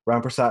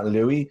 Rampersad and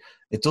Louis,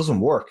 it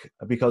doesn't work,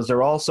 because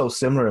they're all so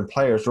similar in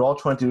players. They're all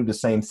trying to do the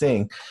same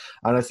thing.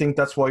 And I think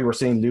that's why we're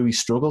seeing Louis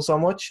struggle so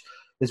much,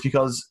 is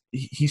because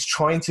he's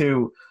trying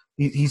to,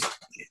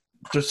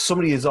 there's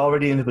somebody is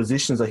already in the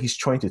positions that he's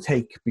trying to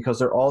take, because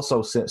they're all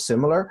so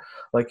similar.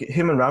 Like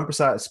him and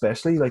Rampersad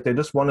especially, like they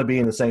just want to be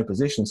in the same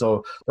position.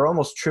 So they're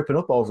almost tripping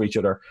up over each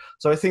other.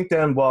 So I think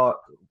then what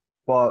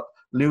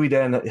Louis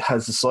then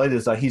has decided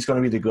is that he's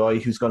going to be the guy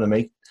who's going to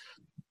make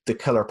the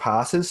killer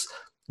passes.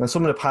 And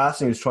some of the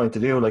passing he was trying to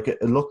do, like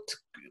it looked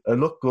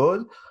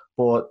good,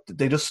 but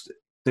they just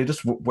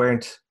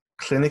weren't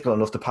clinical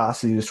enough, the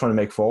passes he was trying to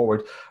make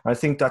forward. I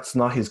think that's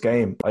not his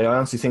game. I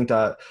honestly think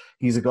that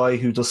he's a guy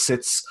who just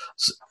sits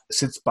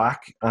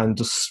back and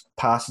just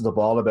passes the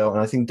ball about.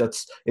 And I think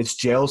it's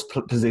João's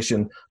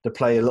position to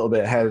play a little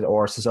bit ahead,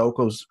 or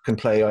Sissoko's can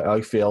play,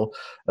 I feel,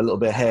 a little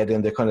bit ahead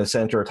in the kind of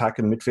centre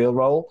attacking midfield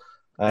role.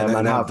 And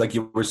like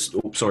you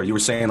were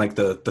saying, like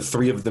the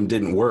three of them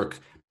didn't work.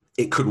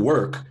 It could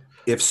work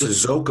if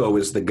Sissoko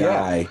is the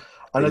guy. Yeah.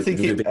 And I think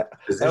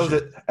out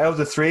of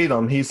the three of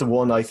them, he's the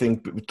one, I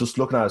think, just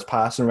looking at his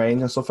passing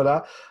range and stuff like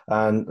that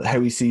and how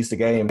he sees the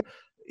game,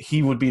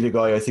 he would be the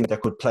guy, I think,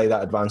 that could play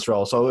that advanced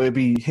role. So it would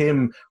be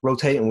him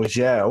rotating with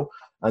João,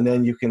 and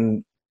then you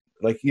can,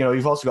 like,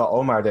 you've also got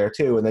Omar there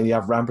too, and then you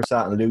have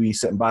Rampersad and Louis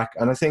sitting back.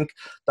 And I think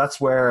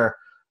that's where,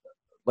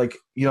 like,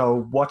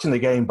 watching the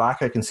game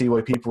back, I can see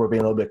why people were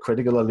being a little bit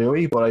critical of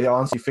Louis, but I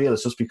honestly feel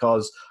it's just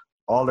because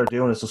all they're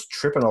doing is just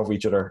tripping over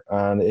each other,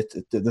 and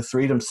the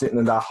three of them sitting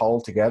in that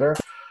hole together,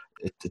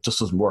 it just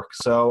doesn't work.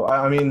 So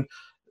I mean,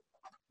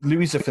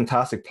 Louis is a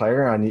fantastic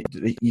player, and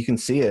you can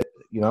see it,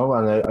 and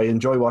I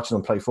enjoy watching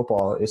him play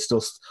football. It's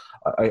just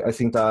I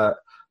think that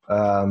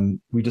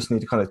we just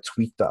need to kind of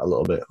tweak that a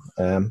little bit.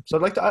 So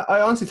like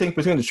I honestly think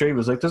between the three of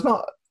us, like that's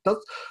not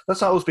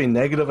always being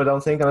negative, I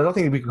don't think, and I don't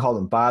think we can call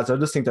them bad. So I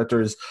just think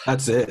that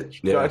that's it.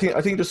 Yeah, I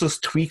think there's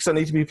just tweaks that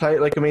need to be played.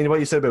 Like, I mean, what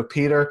you said about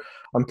Peter,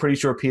 I'm pretty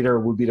sure Peter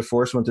would be the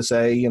first one to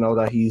say,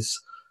 that he's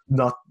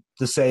not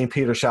the same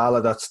Peter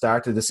Shala that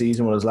started the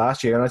season when it was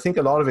last year. And I think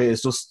a lot of it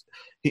is just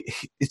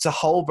it's a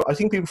whole. I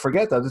think people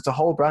forget that it's a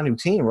whole brand new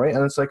team, right?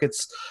 And it's like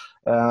it's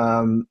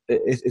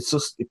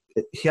just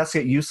he has to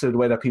get used to the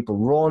way that people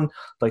run,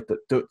 like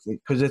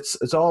because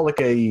it's all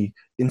like a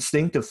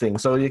instinctive thing.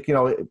 So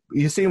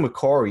you see him with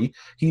Corey,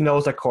 he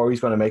knows that Corey's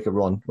going to make a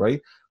run,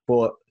 right?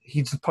 But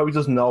he probably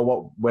doesn't know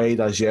what way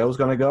that João's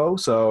going to go.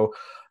 So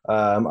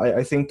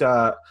I think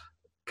that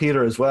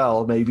Peter as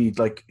well, maybe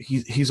like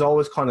he's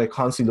always kind of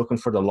constantly looking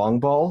for the long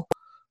ball,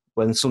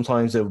 when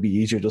sometimes it would be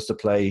easier just to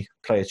play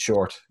it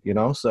short, you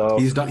know. So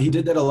he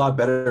did that a lot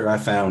better, I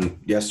found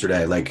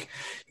yesterday. Like,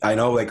 I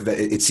know, like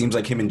it seems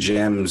like him and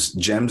Gems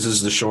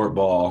is the short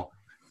ball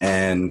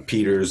and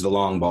Peter's the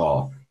long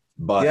ball.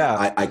 But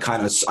yeah, I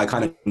kind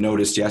of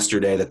noticed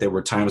yesterday that there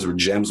were times where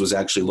Gems was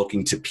actually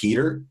looking to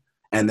Peter,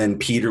 and then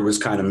Peter was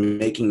kind of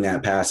making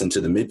that pass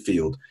into the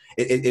midfield.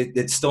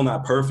 It's still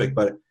not perfect,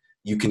 but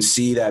you can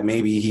see that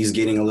maybe he's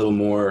getting a little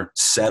more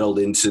settled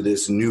into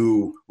this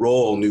new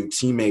role, new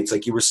teammates.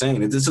 Like you were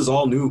saying, this is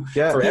all new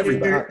for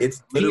everybody.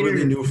 It's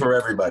literally new for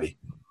everybody.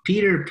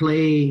 Peter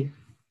played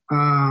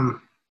a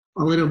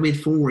little bit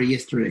forward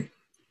yesterday.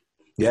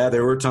 Yeah,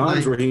 there were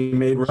times where he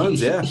made runs.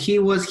 He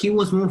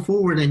was more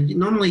forward, and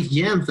normally it's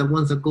James the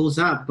ones that goes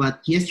up. But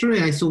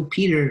yesterday I saw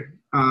Peter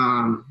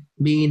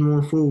being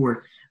more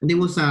forward, and there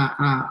was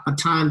a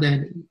time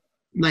that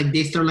like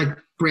they start like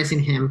pressing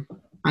him.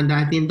 And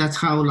I think that's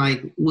how,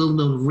 like,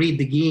 Wildon read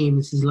the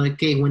games. It's like,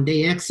 okay, when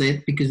they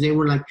exit, because they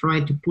were, like,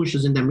 trying to push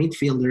us in the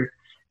midfielder,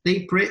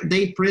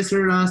 they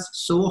pressured us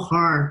so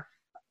hard.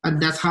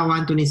 And that's how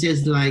Anthony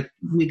says, like,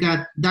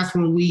 that's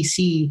when we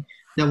see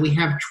that we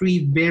have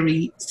three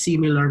very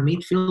similar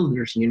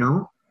midfielders, you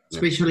know,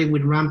 especially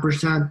with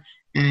Rampersad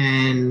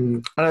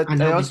and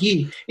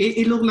LBG.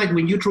 It looked like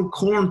when you throw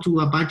corn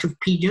to a bunch of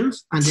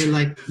pigeons and they're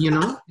like, you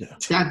know,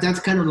 that's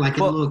kind of like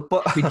a look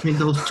between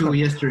those two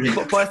yesterday.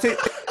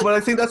 But I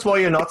think that's why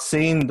you're not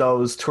seeing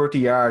those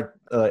 30-yard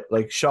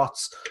like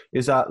shots.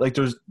 Is that like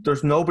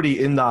there's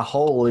nobody in that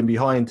hole in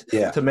behind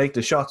to make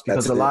the shots,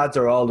 because the lads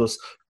are all just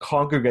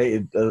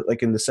congregated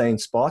like in the same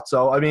spot.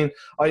 So I mean,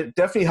 I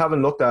definitely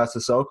haven't looked at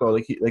Sissoko.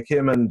 Like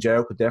him and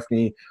Joe could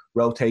definitely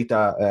rotate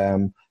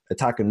that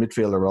attacking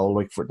midfielder role,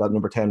 like for that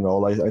number 10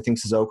 role. I think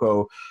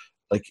Sissoko,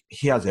 like,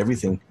 he has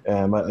everything.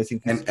 I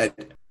think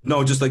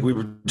no, just like we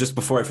were, just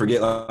before I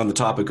forget, on the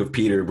topic of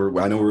Peter,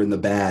 I know we're in the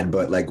bad,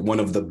 but like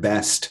one of the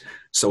best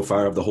so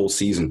far of the whole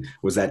season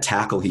was that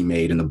tackle he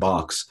made in the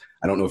box.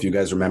 I don't know if you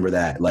guys remember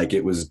that. Like,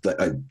 it was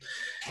a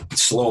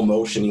slow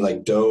motion. He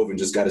like dove and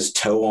just got his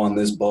toe on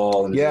this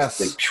ball, and just,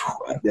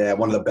 like,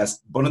 one of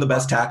the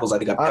best tackles I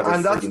think I've ever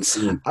freaking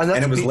seen. And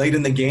it was late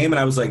in the game, and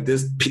I was like,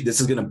 this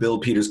is going to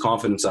build Peter's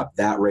confidence up.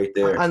 That right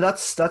there, and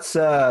that's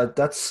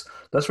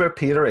where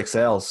Peter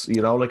excels.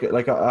 You know,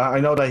 like I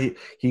know that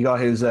he got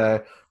his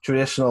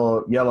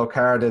traditional yellow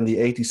card in the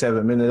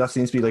 87th minute. That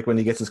seems to be like when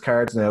he gets his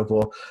cards now.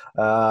 But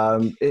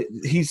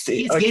he's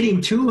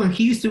getting two, and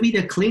he used to be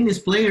the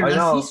cleanest player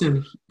last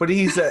season. But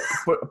he's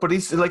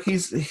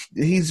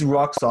he's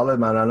rock solid,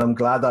 man, and I'm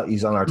glad that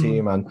he's on our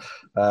team. And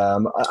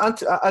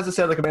as I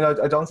said, like, I mean,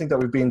 I don't think that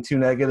we've been too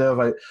negative.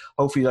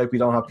 Hopefully, like, we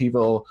don't have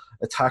people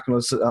attacking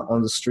us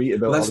on the street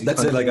about.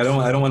 That's it. Like, I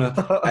don't want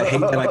to. I hate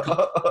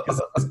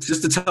that.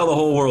 Just to tell the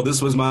whole world,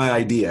 this was my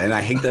idea, and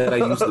I hate that I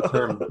use the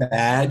term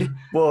bad.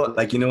 Well,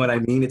 like, you know what I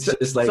mean? It's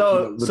just like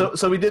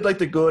so we did like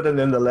the good and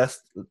then the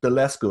less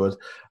good.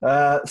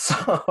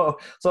 So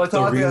I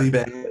thought really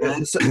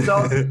bad.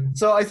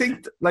 So I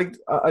think, like,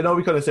 I know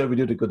we kind of said we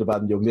do the good, the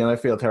bad, and the ugly, and I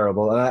feel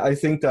terrible. And I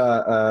think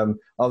that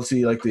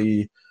obviously, like,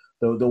 the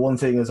one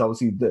thing is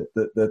obviously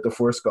the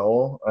first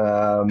goal.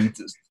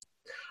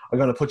 I'm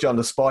going to put you on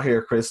the spot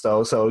here, Chris,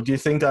 though. So do you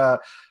think that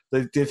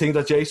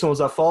Jason was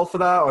at fault for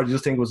that, or do you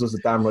think it was just a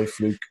damn right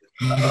fluke?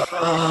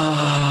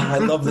 I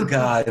love the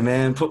guy,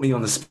 man. Put me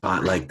on the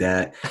spot like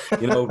that.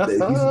 You know,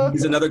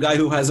 he's another guy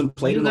who hasn't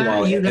played in a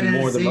while, and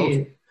more than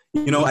most.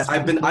 You know,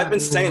 I've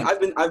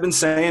been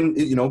saying,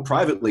 you know,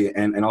 privately,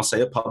 and I'll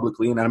say it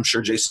publicly, and I'm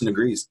sure Jason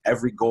agrees.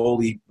 Every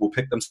goalie will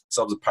pick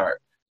themselves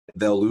apart.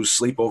 They'll lose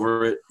sleep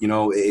over it. You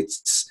know,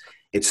 it's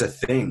a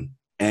thing,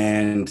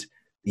 and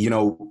you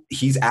know,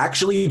 he's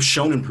actually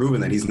shown and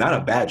proven that he's not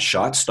a bad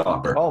shot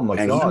stopper. Oh my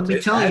God! Let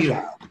me tell you,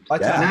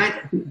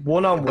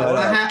 one-on-one.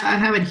 I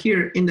have it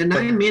here. In the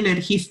 9th minute,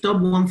 he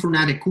stopped one from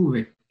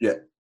Adekuve. Yeah.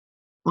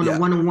 On a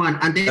one-on-one,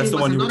 and then that's the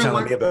one you were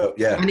telling me about.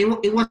 Yeah. And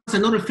it was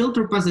another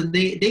filter pass.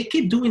 They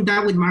keep doing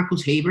that with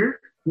Marcus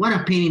Haber. What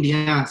a pain in the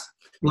ass!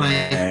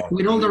 Like,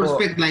 with all the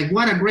respect, like,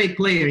 what a great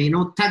player. You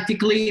know,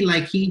 tactically,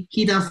 like, he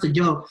does the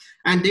job,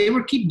 and they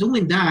will keep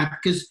doing that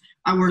because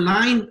our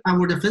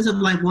defensive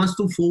line wants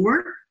to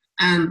forward,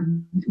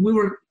 and we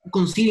were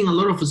conceding a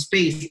lot of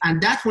space,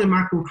 and that's when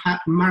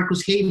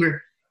Marcus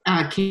Haber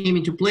came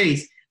into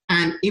place,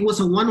 and it was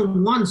a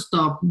one-on-one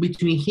stop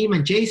between him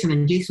and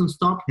Jason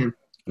stopped him.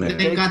 Man.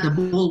 They got the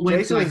ball.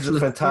 Jason is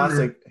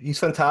fantastic. He's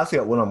fantastic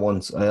at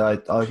one-on-ones.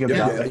 I'll give him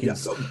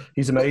that.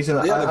 He's amazing.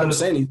 Yeah, like I'm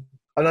saying,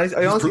 he's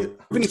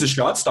proven he's a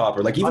shot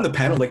stopper. Like, even the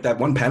penalty, like that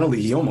one penalty,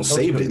 he almost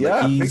saved it.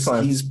 Like,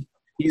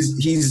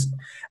 he's.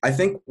 I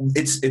think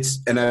it's,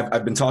 and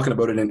I've been talking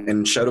about it.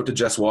 And shout out to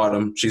Jess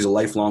Wadham. She's a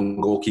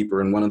lifelong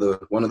goalkeeper and one of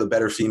the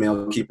better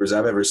female keepers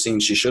I've ever seen.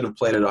 She should have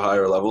played at a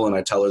higher level, and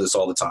I tell her this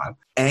all the time.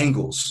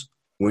 Angles.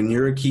 When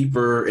you're a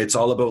keeper, it's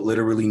all about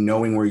literally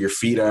knowing where your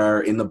feet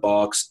are in the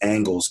box.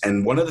 Angles.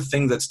 And one of the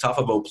things that's tough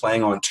about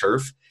playing on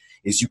turf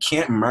is you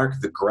can't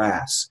mark the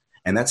grass.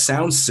 And that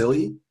sounds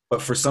silly,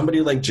 But for somebody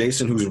like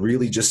Jason, who's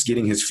really just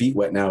getting his feet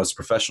wet now as a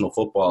professional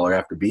footballer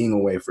after being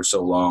away for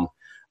so long,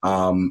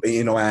 I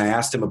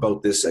asked him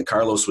about this.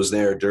 Carlos was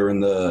there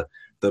during the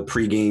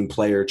pregame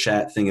player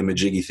chat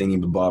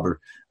thingy-bobber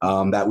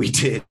that we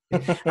did.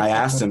 I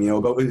asked him,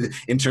 about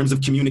in terms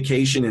of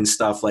communication and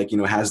stuff, like,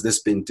 has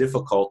this been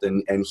difficult?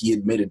 And he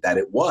admitted that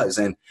it was.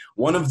 And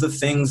one of the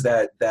things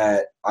that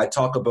I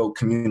talk about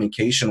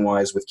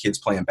communication-wise with kids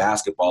playing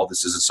basketball,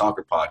 this is a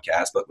soccer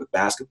podcast, but with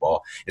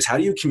basketball, is how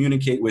do you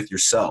communicate with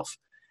yourself?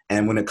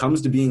 And when it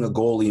comes to being a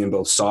goalie in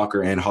both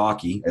soccer and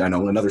hockey, and I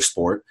know another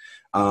sport,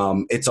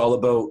 it's all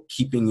about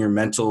keeping your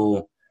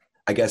mental,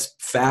 I guess,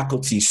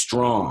 faculty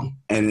strong.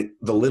 And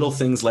the little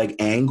things like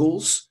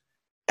angles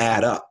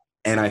add up.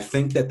 And I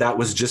think that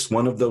was just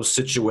one of those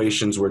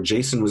situations where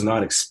Jason was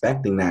not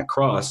expecting that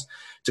cross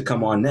to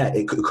come on net.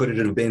 Could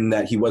it have been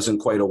that he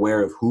wasn't quite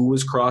aware of who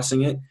was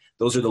crossing it?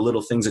 Those are the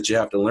little things that you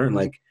have to learn.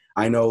 Like,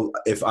 I know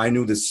if I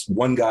knew this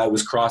one guy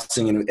was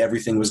crossing and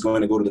everything was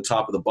going to go to the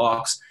top of the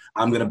box,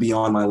 I'm going to be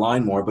on my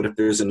line more. But if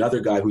there's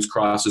another guy whose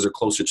crosses are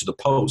closer to the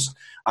post,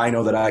 I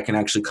know that I can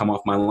actually come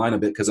off my line a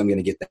bit because I'm going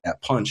to get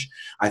that punch.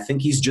 I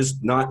think he's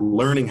just not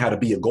learning how to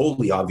be a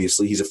goalie,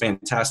 obviously. He's a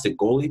fantastic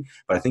goalie,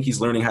 but I think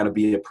he's learning how to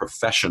be a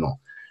professional.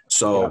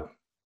 So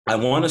I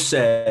want to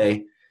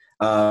say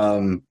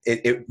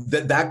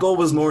that goal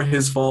was more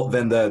his fault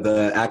than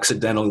the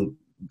accidental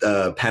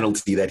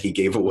penalty that he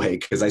gave away,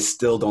 because I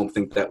still don't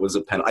think that was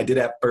a penalty. I did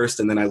at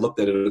first, and then I looked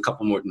at it a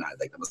couple more.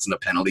 That wasn't a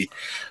penalty.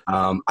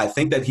 I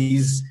think that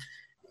he's,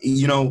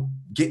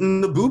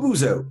 getting the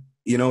boo-boos out.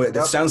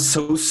 It sounds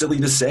so silly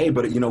to say,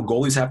 but,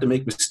 goalies have to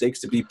make mistakes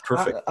to be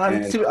perfect.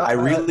 I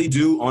really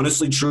do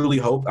honestly, truly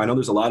hope. I know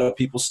there's a lot of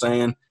people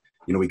saying,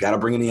 we got to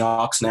bring in the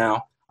Ox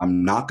now.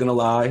 I'm not going to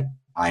lie.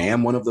 I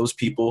am one of those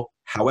people.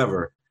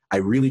 However, I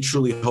really,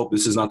 truly hope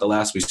this is not the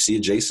last we see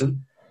of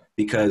Jason,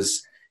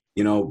 because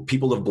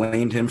people have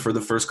blamed him for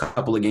the first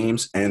couple of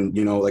games. And,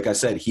 like I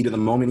said, heat of the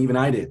moment, even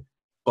I did.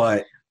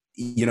 But,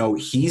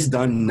 he's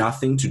done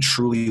nothing to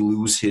truly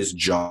lose his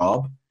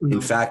job. Mm-hmm.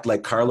 In fact,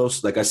 like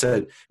Carlos, like I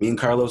said, me and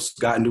Carlos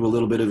got into a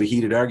little bit of a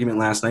heated argument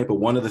last night. But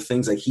one of the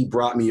things that he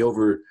brought me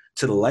over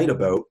to the light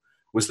about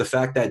was the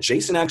fact that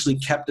Jason actually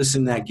kept us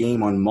in that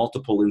game on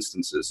multiple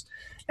instances.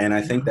 And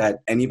I think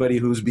that anybody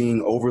who's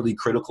being overly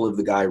critical of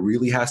the guy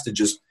really has to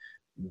just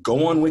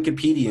go on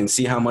Wikipedia and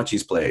see how much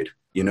he's played.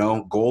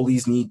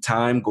 Goalies need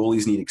time,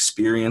 goalies need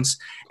experience,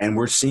 and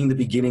we're seeing the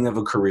beginning of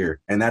a career,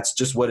 and that's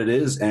just what it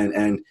is.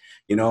 And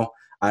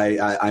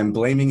I'm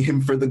blaming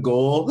him for the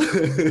goal,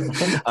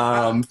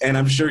 and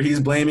I'm sure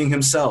he's blaming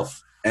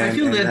himself. And, I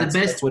feel that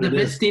the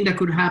best thing that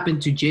could happen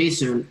to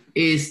Jason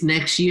is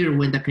next year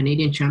when the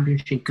Canadian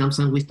Championship comes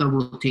and we start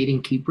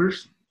rotating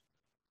keepers,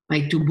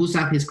 like to boost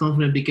up his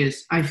confidence,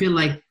 because I feel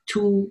like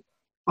two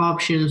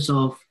options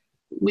of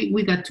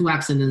we got two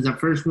accidents, the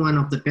first one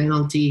of the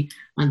penalty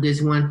and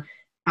this one.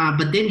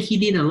 But then he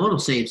did a lot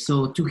of saves.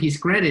 So to his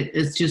credit,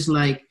 it's just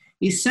like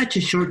it's such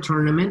a short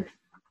tournament.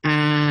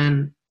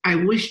 And I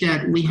wish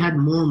that we had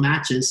more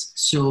matches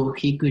so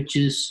he could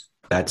just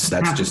That's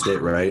just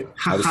it, right?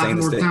 I was saying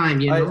this more time,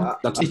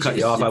 not to cut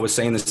you off. I was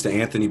saying this to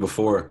Anthony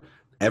before.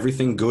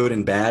 Everything good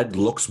and bad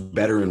looks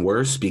better and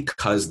worse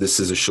because this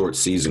is a short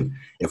season.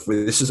 If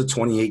this is a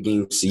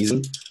 28-game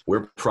season,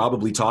 we're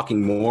probably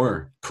talking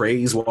more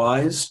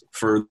praise-wise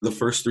for the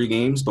first 3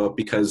 games, but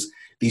because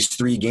these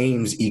 3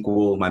 games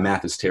equal, my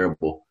math is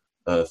terrible,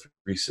 3,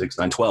 6,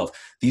 9, 12.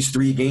 These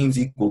 3 games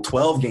equal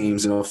 12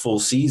 games in a full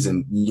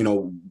season.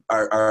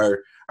 Our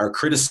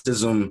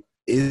criticism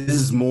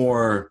is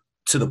more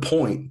to the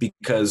point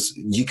because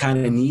you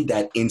kind of need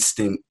that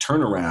instant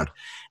turnaround.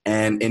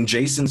 And in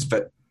Jason's,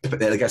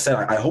 like I said,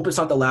 I hope it's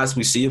not the last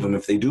we see of him.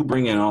 If they do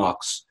bring in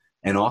Ox,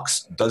 and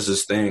Ox does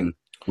his thing,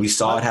 we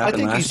saw it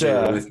happen last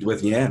year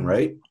with Yan,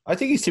 right? I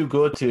think he's too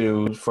good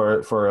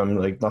for him,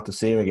 like, not to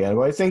see him again.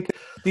 But I think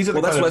these are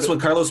that's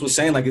what Carlos was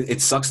saying. Like,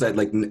 it sucks that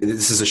like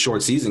this is a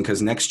short season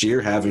because next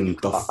year having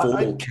the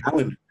full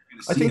calendar.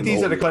 I think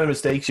these are the kind of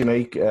mistakes you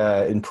make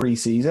in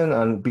pre-season,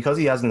 and because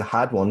he hasn't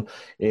had one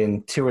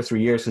in 2 or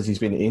 3 years because he's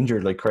been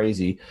injured like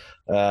crazy,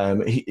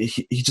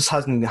 he just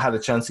hasn't had a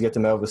chance to get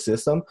them out of the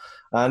system.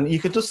 And you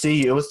could just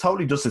see it was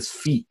totally just his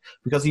feet,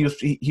 because he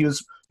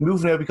was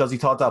moving out because he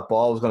thought that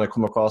ball was going to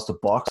come across the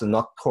box and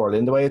not curl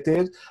in the way it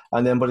did.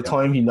 And then by the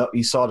time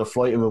he saw the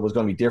flight of it was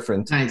going to be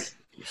different. Nice.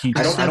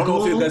 I don't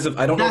know if you guys have.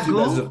 That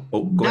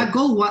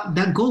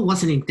goal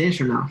wasn't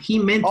intentional. He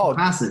meant to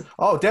pass it.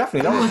 Oh,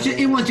 definitely.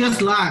 It was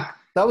just luck.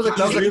 No.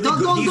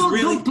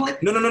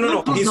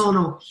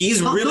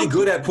 He's really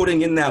good at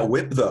putting in that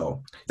whip,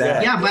 though.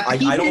 But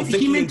I don't think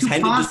he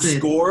intended to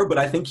score, but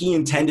I think he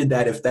intended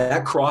that if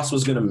that cross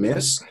was going to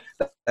miss,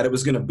 that it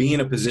was going to be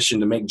in a position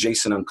to make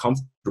Jason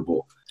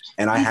uncomfortable.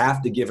 And I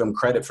have to give him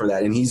credit for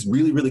that. And he's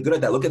really, really good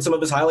at that. Look at some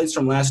of his highlights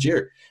from last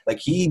year. Like,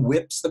 he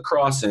whips the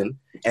cross in.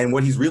 And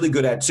what he's really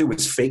good at, too,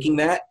 is faking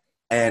that.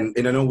 And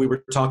I know we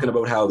were talking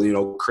about how,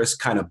 Chris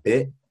kind of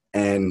bit.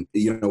 And,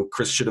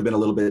 Chris should have been a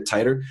little bit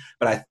tighter.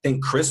 But I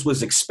think Chris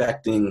was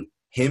expecting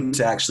him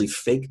to actually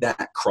fake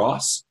that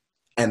cross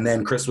and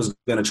then Chris was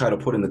going to try to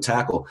put in the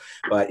tackle.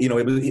 But,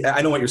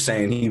 I know what you're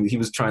saying. He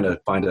was trying to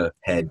find a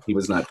head. He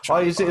was not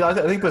trying. You see, I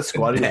think that's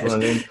Squatty was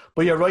running in.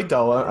 But you're right,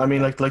 though. I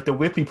mean, like the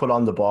whip he put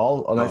on the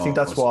ball, and I think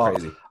that's what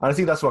crazy. And I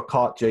think that's what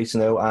caught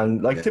Jason out.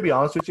 And, to be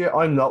honest with you,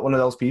 I'm not one of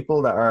those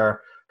people that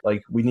are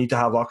like, we need to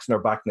have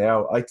Oxner back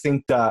now. I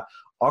think that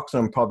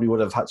Oxner probably would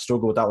have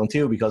struggled with that one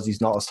too because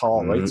he's not as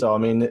tall, right? So, I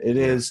mean, it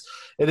is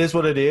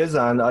what it is.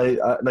 And I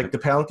like the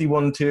penalty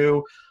one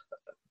too.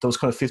 Those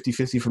kind of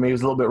 50-50 for me. It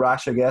was a little bit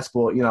rash, I guess,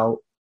 but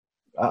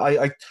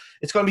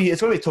it's gonna be a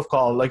tough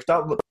call. Like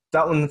that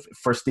one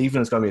for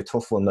Stephen is gonna be a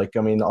tough one. Like,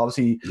 I mean,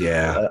 obviously,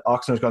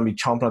 Oxner's gonna be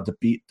chomping at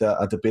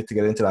the bit to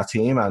get into that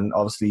team, and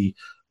obviously,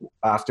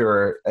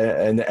 after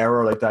an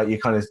error like that, you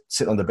kind of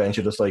sit on the bench.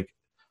 You're just like,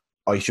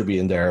 I should be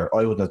in there. I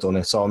wouldn't have done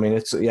it. So I mean,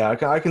 I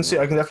can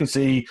definitely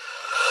see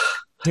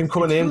him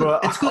coming in,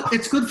 but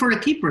it's good for the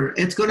keeper.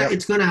 It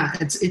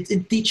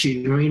teach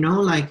you,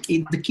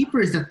 the keeper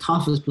is the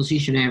toughest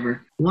position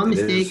ever. One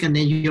mistake and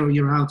then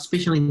you're out,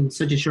 especially in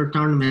such a short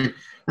tournament.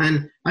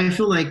 And I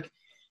feel like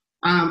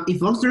if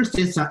Oxner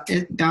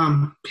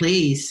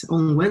plays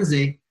on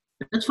Wednesday,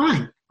 that's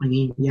fine. I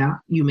mean,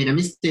 you made a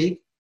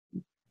mistake.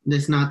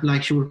 Let's not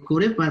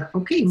sugarcoat it, but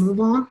okay,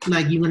 move on.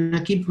 You're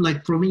gonna keep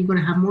probably you're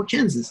gonna have more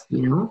chances,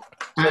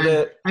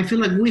 And I feel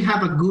like we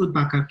have a good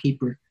backup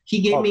keeper.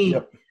 He gave me.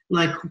 Yep.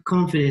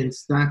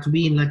 Confidence that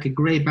being a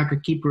great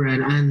backup keeper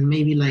and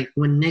maybe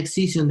when next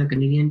season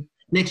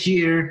next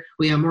year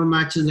we have more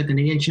matches, the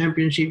Canadian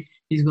Championship,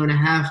 he's going to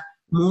have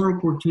more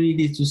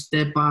opportunities to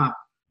step up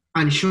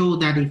and show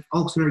that if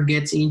Oxner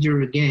gets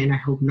injured again, I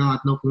hope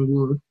not, knock on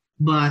wood,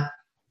 but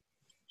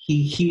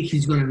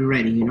he's going to be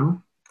ready,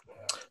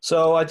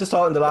 So I just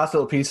thought in the last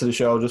little piece of the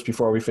show, just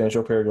before we finish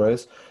up here,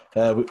 guys,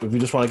 we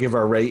just want to give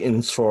our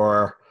ratings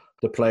for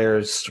the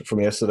players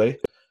from yesterday.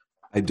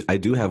 I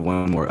do have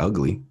one more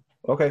ugly.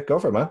 Okay, go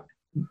for it, man.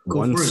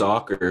 One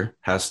soccer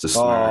has to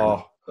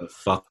start the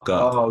fuck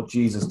up. Oh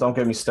Jesus! Don't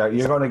get me started.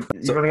 You're gonna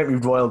get me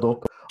roiled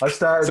up. I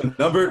started so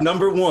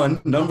number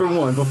one.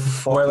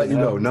 Before I let you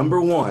go,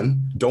 number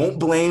one. Don't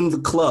blame the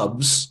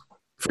clubs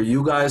for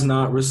you guys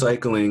not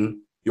recycling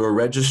your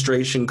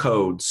registration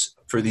codes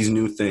for these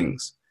new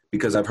things,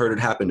 because I've heard it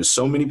happen to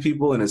so many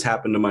people, and it's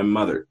happened to my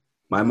mother.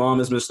 My mom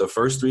has missed the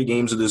first 3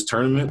 games of this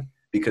tournament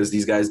because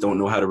these guys don't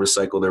know how to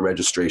recycle their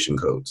registration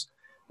codes.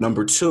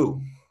 Number 2.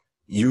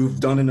 You've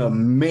done an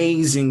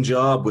amazing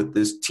job with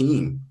this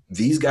team.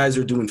 These guys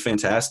are doing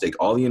fantastic.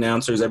 All the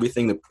announcers,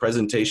 everything, the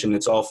presentation,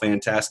 it's all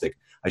fantastic.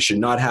 I should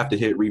not have to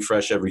hit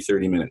refresh every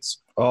 30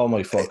 minutes. Oh,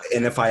 my fuck.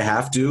 And if I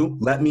have to,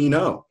 let me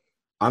know.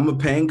 I'm a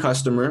paying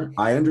customer.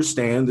 I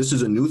understand this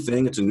is a new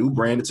thing. It's a new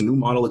brand. It's a new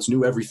model. It's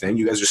new everything.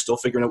 You guys are still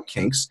figuring out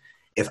kinks.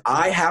 If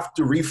I have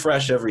to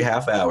refresh every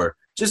half hour,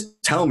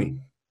 just tell me.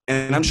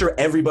 And I'm sure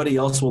everybody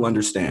else will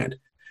understand.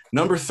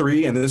 Number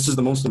 3, and this is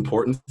the most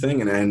important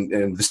thing,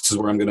 and this is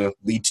where I'm going to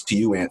lead to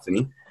you,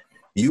 Anthony.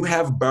 You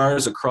have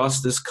bars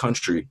across this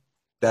country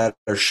that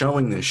are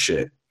showing this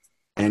shit,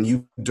 and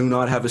you do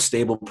not have a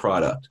stable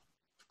product.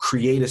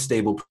 Create a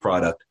stable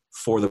product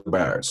for the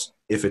bars.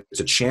 If it's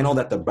a channel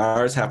that the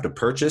bars have to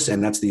purchase,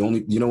 and that's the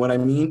only, you know what I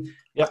mean?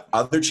 Yep.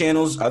 Other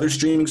channels, other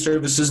streaming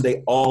services,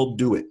 they all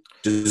do it.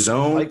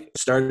 DAZN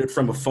started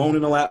from a phone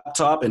and a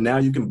laptop, and now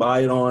you can buy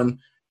it on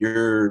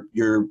your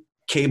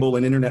cable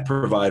and internet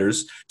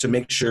providers to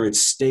make sure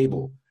it's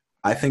stable.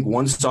 I think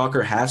One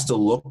Soccer has to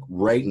look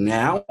right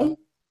now,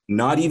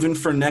 not even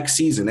for next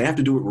season. They have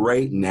to do it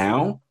right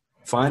now.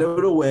 Find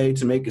out a way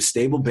to make a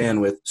stable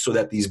bandwidth so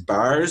that these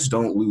bars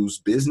don't lose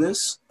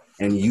business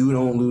and you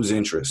don't lose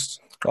interest.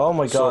 Oh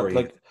my God!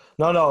 Sorry.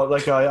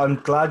 I'm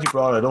glad you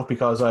brought it up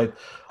because I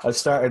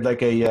started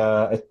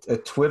a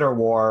Twitter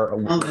war.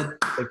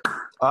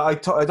 I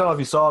don't know if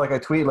you saw. I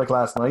tweeted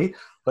last night.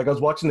 I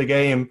was watching the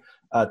game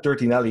at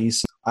Dirty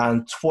Nelly's,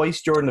 and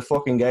twice during the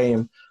fucking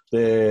game,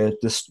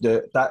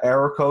 that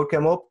error code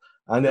came up,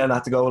 and then I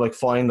had to go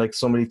find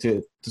somebody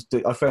to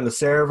I found the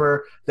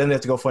server. Then they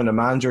had to go find a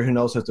manager who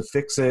knows how to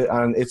fix it,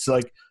 and it's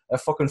a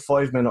fucking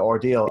 5-minute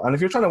ordeal. And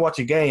if you're trying to watch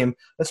a game,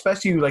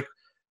 especially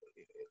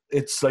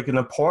it's an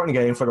important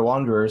game for the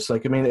Wanderers.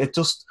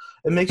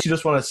 It makes you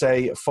just want to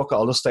say, fuck it,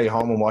 I'll just stay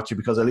home and watch it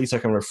because at least I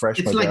can refresh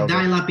my browser. It's like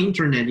dial-up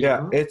internet.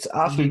 Yeah, it's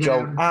absolute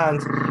joke.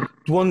 And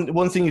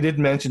one thing you did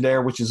mention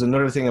there, which is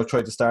another thing I've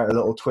tried to start a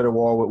little Twitter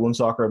war with One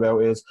Soccer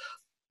about, is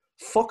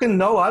fucking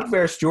no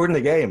adverts during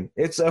the game.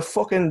 It's a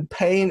fucking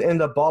pain in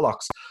the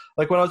bollocks.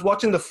 When I was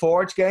watching the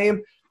Forge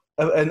game,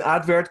 an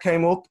advert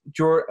came up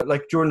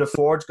during the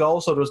Forge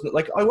goal. So there was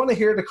I want to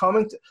hear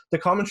the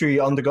commentary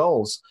on the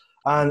goals.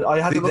 And I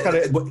had to look at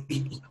it.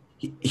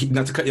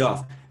 Not to cut you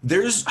off.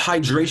 There's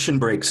hydration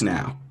breaks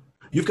now.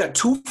 You've got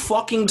 2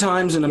 fucking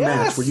times in a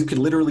match where you could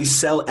literally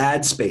sell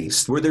ad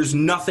space, where there's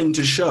nothing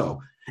to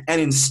show.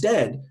 And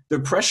instead, they're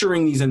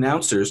pressuring these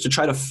announcers to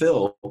try to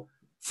fill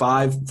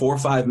 4 or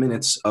 5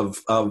 minutes of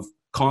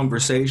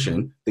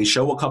conversation. They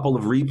show a couple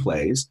of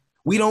replays.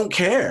 We don't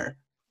care.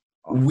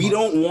 We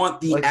don't want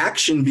the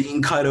action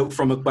being cut out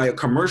by a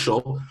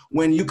commercial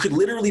when you could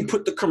literally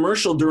put the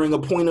commercial during a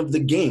point of the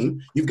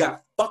game. You've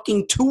got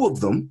fucking 2 of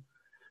them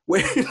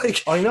Where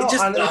like I know,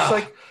 just, and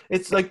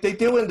it's like they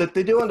do in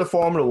the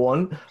Formula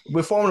One.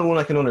 With Formula One,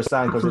 I can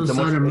understand because it's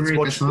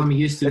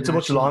a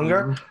much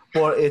longer,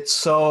 but it's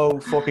so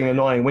fucking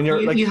annoying when you're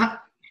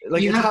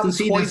you have to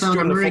see the South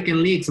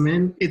American leagues,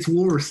 man. It's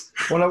worse.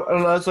 When I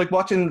was like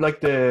watching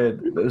like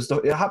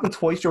it happened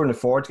twice during the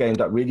Ford game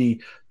that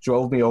really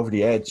drove me over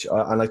the edge,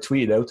 and I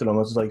tweeted out to them. I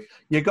was like,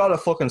 "You gotta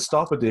fucking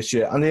stop with this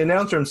shit." And the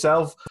announcer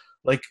himself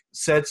like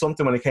said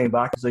something when he came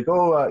back. He's like,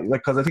 "Oh,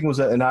 like because I think it was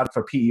an ad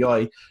for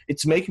PEI.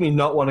 It's making me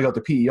not want to go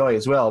to PEI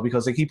as well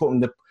because they keep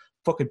putting the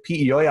fucking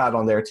PEI ad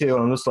on there too."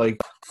 And I'm just like,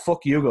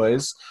 "Fuck you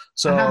guys."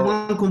 So I have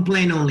one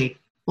complaint only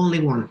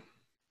one.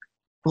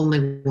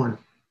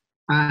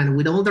 And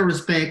with all the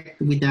respect,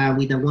 with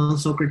the One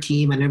Soccer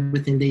team and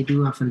everything, they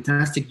do a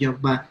fantastic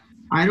job. But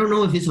I don't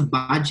know if it's a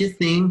budget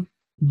thing,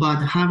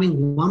 but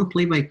having one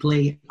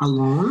play-by-play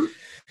alone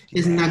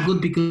is not good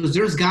because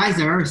there's guys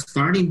that are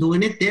starting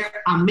doing it.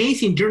 They're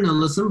amazing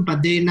journalism,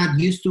 but they're not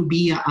used to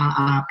be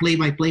a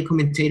play-by-play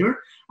commentator.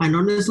 And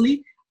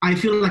honestly, I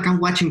feel like I'm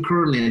watching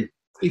curling.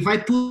 If I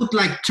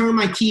turn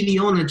my TV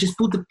on and just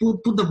put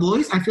the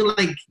voice, I feel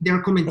like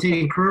they're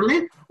commentating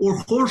curling or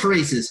horse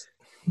races.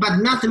 But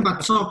nothing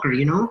but soccer,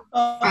 you know,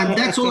 and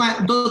that's all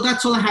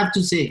I have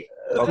to say.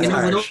 Okay. You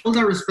know, with all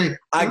the respect.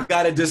 I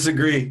gotta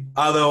disagree.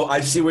 Although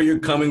I see where you're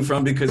coming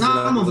from because you're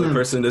not the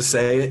person to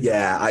say it.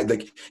 Yeah, I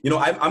like. You know,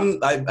 I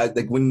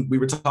like when we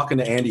were talking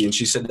to Andy and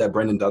she said that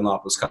Brendan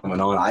Dunlop was coming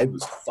on. I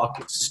was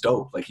fucking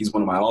stoked. Like he's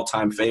one of my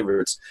all-time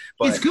favorites.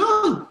 But it's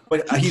good.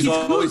 But he's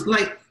always good.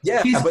 Like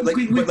yeah. But like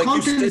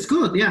content is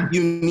good. Yeah.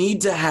 You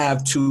need to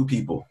have two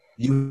people.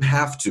 You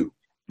have to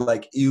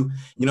like you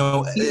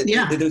know.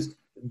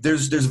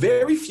 There's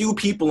very few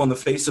people on the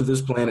face of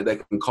this planet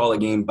that can call a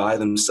game by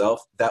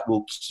themselves that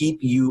will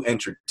keep you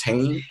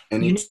entertained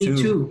and in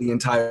tune the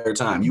entire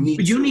time. You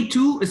need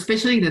to,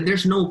 especially that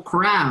there's no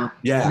crowd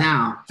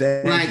now.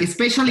 Like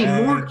especially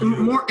more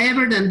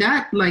ever than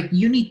that. Like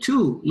you need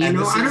two. You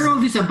know, I don't know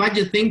if it's a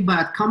budget thing,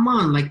 but come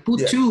on, like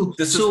put two.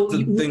 This is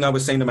the thing I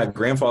was saying to my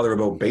grandfather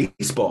about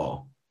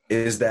baseball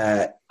is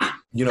that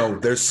you know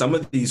there's some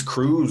of these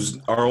crews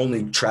are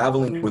only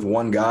traveling with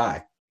one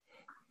guy.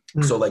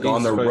 So, like,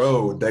 on the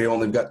road, they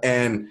only got –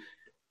 and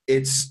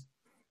it's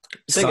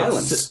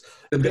silence.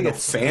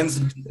 Fans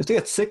 – if they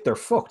get sick, they're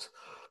fucked.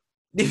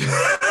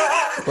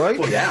 Right?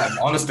 Well, yeah,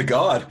 honest to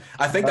God.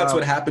 I think that's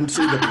what happened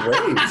to the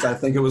Braves. I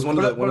think it was one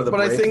of the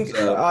Braves. I think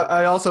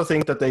I also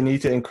think that they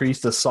need to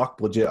increase the sock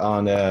budget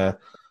on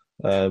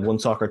One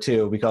Soccer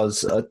too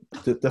because the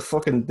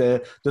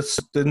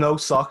no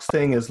socks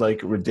thing is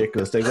like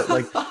ridiculous. They got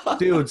like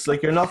dudes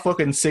like you're not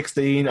fucking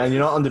 16 and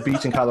you're not on the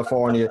beach in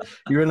California.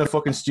 You're in a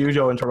fucking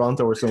studio in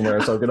Toronto or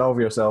somewhere. So get over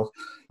yourself.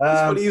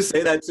 It's funny you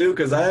say that too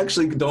because I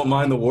actually don't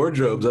mind the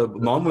wardrobes.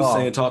 Mom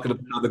was talking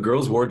about how the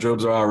girls'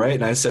 wardrobes are all right,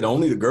 and I said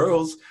only the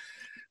girls.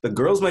 The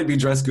girls might be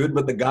dressed good,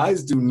 but the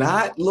guys do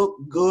not look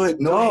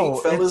good. No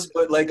hate, fellas,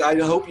 but like I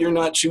hope you're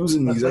not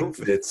choosing these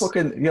outfits.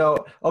 Fucking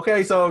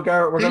okay, so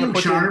Garrett, we're gonna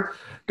put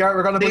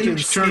you in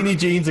skinny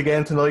jeans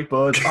again tonight,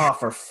 bud. Oh,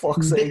 for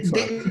fuck's sake!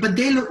 But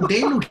they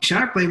look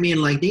sharp. I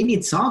mean, like they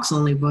need socks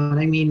only, but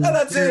I mean, yeah,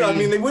 that's it. I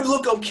mean, they would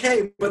look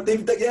okay, but they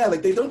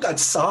don't got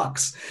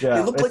socks. Yeah,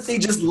 they look like they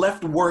just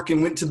left work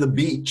and went to the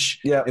beach.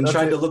 Yeah, and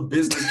tried to look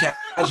business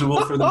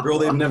casual for the girl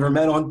they've never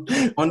met on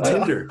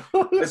Tinder.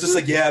 It's just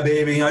like, yeah,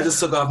 baby, I just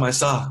took off my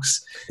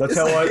socks. That's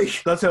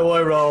how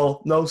I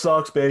roll. No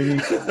socks, baby.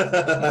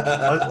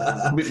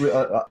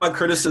 My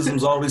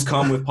criticisms always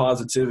come with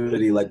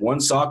positivity. Like One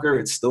Soccer,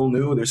 it's still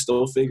new. They're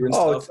still figuring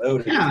stuff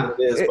out. Yeah,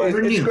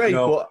 it's great,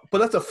 but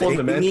that's a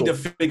fundamental. They need to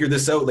figure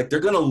this out. Like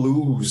they're gonna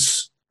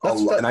lose.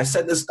 And I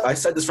said this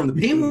from the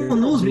beginning. They will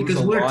lose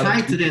because we're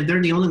tied to them.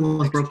 They're the only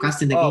ones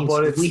broadcasting the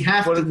games. We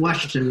have to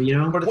watch them, you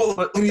know.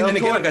 And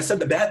again, like I said,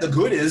 the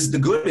good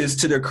is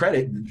to their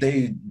credit,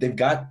 they've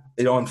got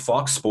it on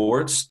Fox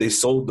Sports. They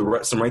sold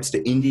some rights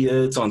to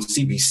India. It's on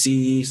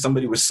CBC.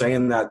 Somebody was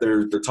saying that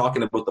they're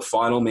talking about the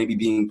final maybe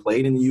being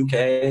played in the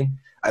UK.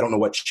 I don't know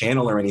what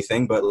channel or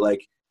anything, but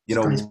like you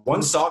know,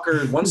 One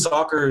Soccer,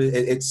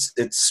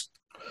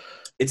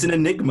 it's an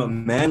enigma,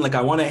 man. Like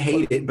I want to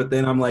hate it, but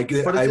then I'm like,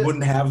 I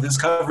wouldn't have this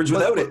coverage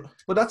without it.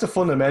 But that's a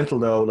fundamental,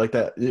 though. Like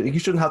that, you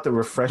shouldn't have to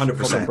refresh your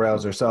fucking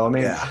browser. So I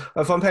mean,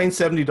 if I'm paying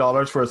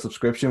 $70 for a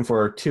subscription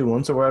for 2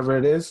 months or whatever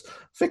it is,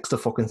 fix the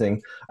fucking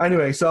thing.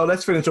 Anyway, so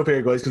let's finish up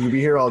here, guys, because we'll be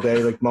here all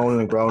day, like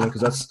moaning and groaning,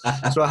 because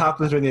that's what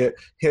happens when you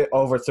hit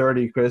over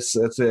 30, Chris.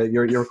 It's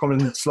you're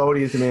coming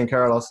slowly into me and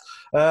Carlos.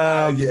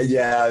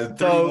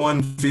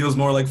 31 feels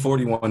more like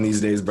 41 these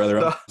days,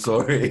 brother. I'm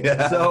sorry.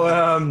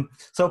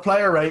 So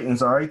player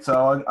ratings, all right.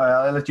 So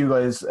I'll let you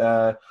guys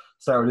start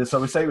with this.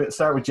 So we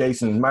start with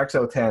Jason. Marks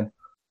out 10.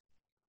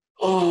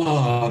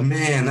 Oh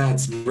man,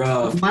 that's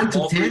rough. 1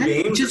 to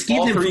 10. Just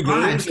give them 5.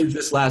 Games or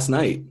just last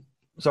night?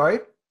 Sorry.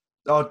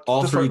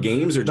 All 3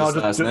 games or just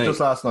last night? Just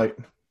last night.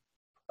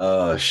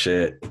 Oh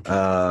shit.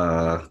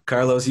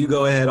 Carlos, you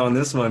go ahead on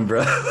this one,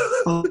 bro.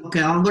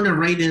 Okay, I'm gonna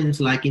rate them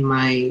like in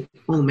my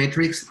own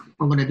metrics.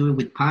 I'm gonna do it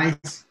with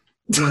pies.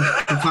 1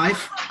 to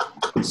 5.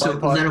 So is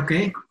that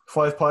okay?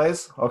 5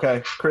 pies?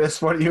 Okay.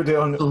 Chris, what are you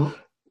doing? So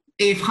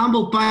if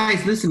Humble Pie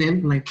is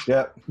listening, like,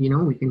 Yeah.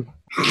 we can.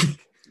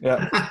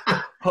 Yeah.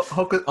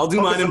 I'll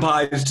do mine in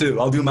pies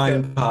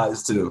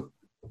too.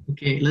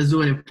 Okay, let's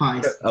do it in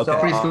pies. Okay.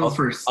 Chris, go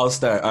first. I'll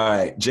start. All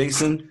right.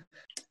 Jason,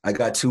 I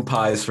got 2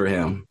 pies for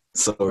him.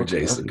 So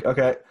Jason.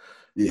 Okay.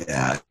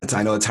 Yeah.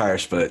 I know it's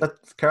harsh, but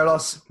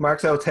Carlos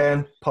marks out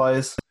 10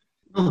 pies.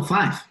 Oh,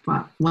 5.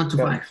 1 to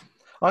 5.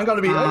 I'm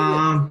gonna be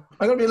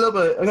a little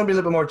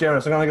bit more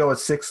generous. I'm gonna go with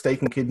 6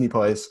 steak and kidney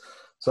pies.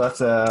 So that's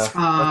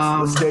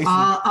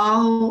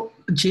Jason.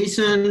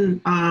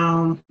 Jason,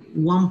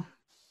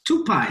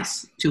 2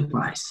 pies. 2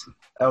 pies.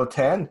 Out of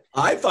 10.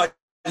 I thought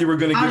you were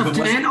going to give him Out of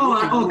 10?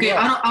 Oh, okay.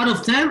 Out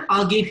of 10,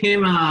 I'll give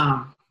him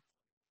 5.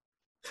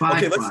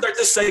 Okay, let's start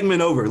this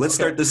segment over.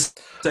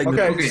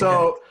 Okay,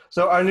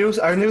 so our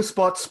new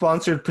spot,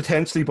 sponsored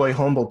potentially by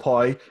Humble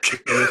Pie,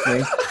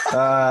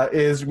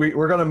 is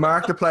we're going to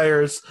mark the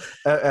players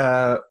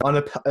on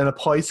a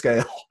pie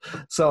scale.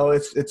 So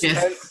it's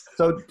yes.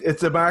 so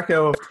it's a mark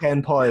out of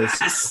 10 pies.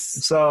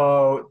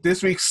 So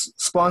this week's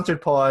sponsored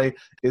pie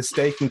is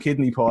steak and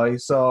kidney pie.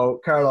 So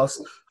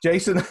Carlos,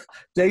 Jason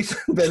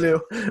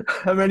Bellew,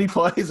 how many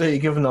pies are you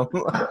giving them?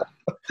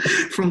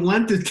 From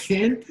 1 to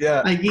 10,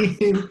 Yeah. I give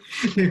him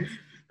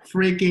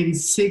freaking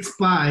 6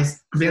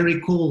 pies, very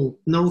cold,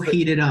 no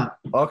heated up.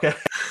 Okay,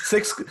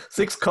 six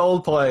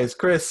cold pies.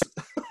 Chris,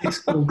 6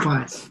 cold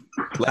pies.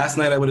 Last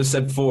night I would have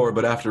said 4,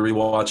 but after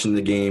rewatching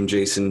the game,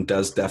 Jason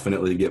does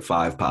definitely get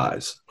 5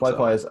 pies. 5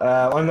 pies.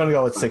 I'm going to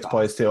go with 6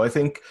 pies too. I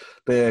think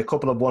the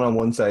couple of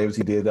one-on-one saves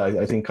he did,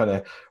 I think kind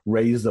of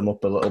raised them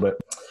up a little bit.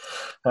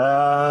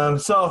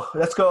 So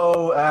let's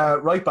go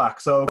right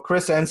back. So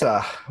Chris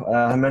Ensa,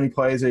 how many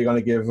pies are you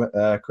going to give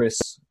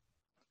Chris?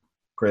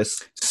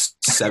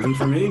 7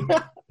 for me.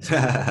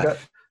 7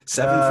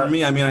 for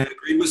me. I mean, I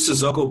agree with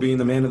Sissoko being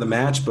the man of the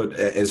match, but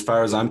as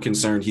far as I'm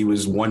concerned, he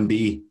was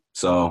 1B.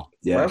 So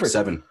yeah, perfect.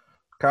 7.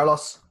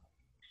 Carlos,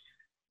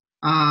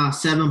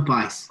 7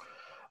 pies.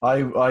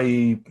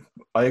 I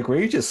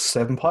agree. Just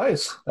 7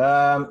 pies.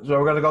 So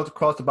we're going to go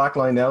across the back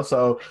line now.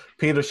 So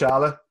Peter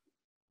Shala.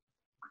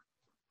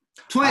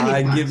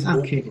 20 pies.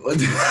 I'm kidding.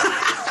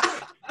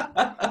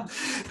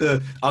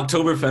 The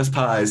Oktoberfest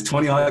pies,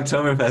 20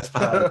 Oktoberfest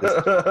pies.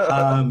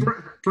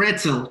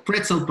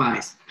 Pretzel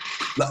pies.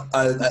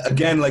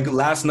 Again, like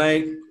last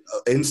night,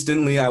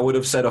 instantly I would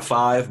have said a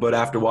 5, but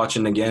after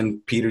watching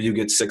again, Peter, you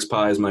get 6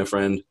 pies, my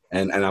friend,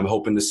 and I'm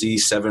hoping to see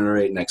 7 or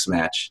 8 next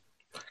match.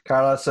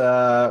 Carlos,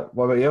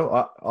 what about you?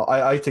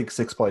 I think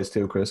 6 pies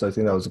too, Chris. I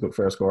think that was a good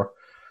fair score.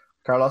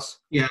 Carlos?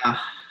 Yeah,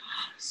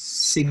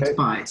 6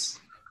 pies.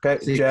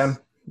 Okay, 6.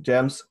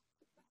 Gems.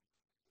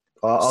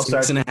 I'll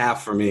 6.5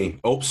 for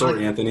me. Oh,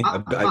 sorry, Anthony.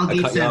 I'll I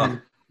give cut 7. you off.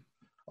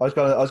 I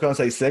was going to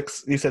say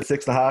 6. You said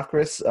 6.5,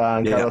 Chris,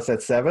 and Carlos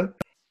said 7.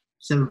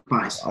 7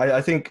 pies.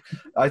 I think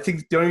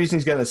the only reason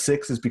he's getting a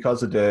 6 is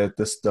because of the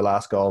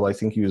last goal. I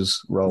think he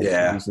was wrong.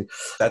 Yeah, easily.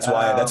 that's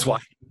why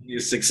he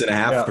was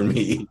 6.5 for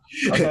me.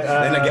 Okay,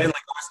 and again,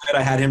 like last night,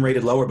 I had him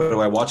rated lower, but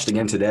I watched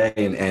again today,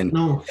 and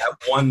that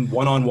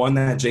one-on-one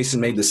that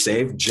Jason made the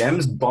save,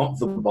 Gems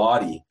bumped the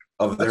body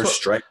of their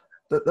striker.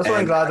 That's why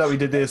I'm glad that we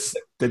did this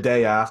the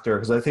day after,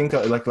 because I think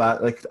that like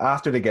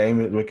after the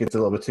game it gets a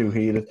little bit too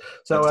heated.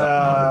 So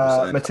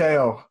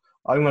Matteo,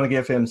 I'm going to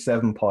give him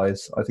 7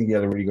 pies. I think he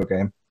had a really good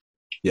game.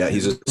 Yeah,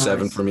 he's a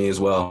 7 for me as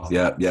well.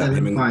 Yeah.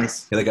 7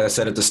 pies. Like I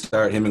said at the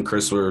start, him and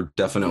Chris were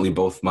definitely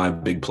both my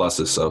big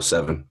pluses. So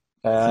 7.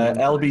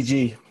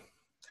 LBG.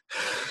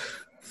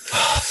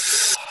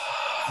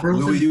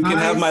 Louis, you can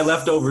have my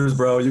leftovers,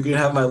 bro. You can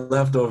have my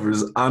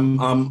leftovers. I'm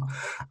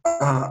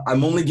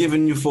only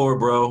giving you 4,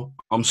 bro.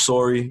 I'm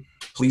sorry.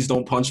 Please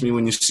don't punch me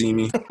when you see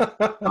me.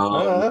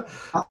 The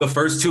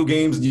first 2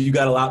 games, you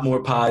got a lot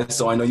more pies,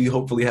 so I know you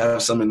hopefully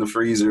have some in the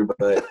freezer,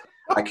 but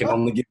I can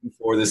only give you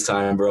 4 this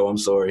time, bro. I'm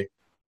sorry.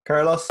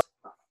 Carlos?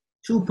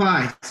 2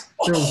 pies.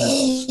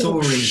 Oh,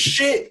 sorry.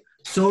 Shit.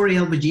 Sorry,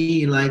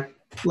 LBG.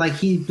 Like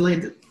he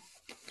played.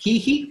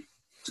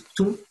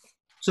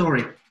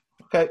 Sorry.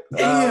 Okay.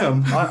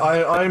 Damn.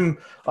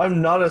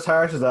 I'm not as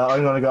harsh as that.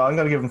 I'm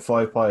gonna give him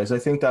 5 pies. I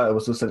think that it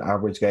was just an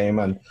average game,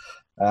 and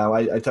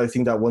I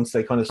think that once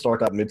they kind of sort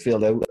that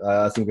midfield out,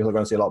 I think we're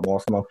going to see a lot more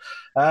from him.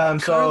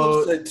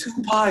 Carlos said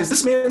 2 pies.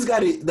 This man's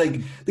got it.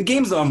 Like the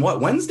game's on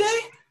what, Wednesday?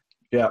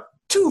 Yeah.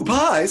 2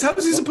 pies. How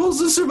is he supposed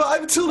to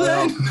survive until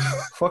then?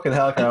 Fucking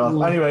hell, Carlos.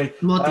 Anyway,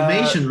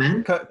 motivation,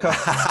 man.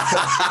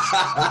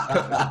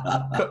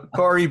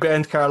 Corey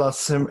Bent,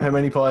 Carlos. How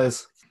many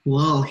pies?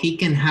 Well, he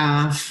can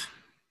have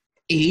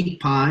 8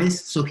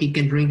 pies, so he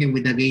can drink it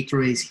with the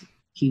Gatorade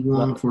he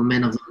won for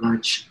Man of the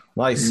Match.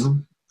 Nice. You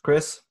know?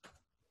 Chris?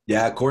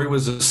 Yeah, Corey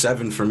was a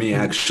 7 for me,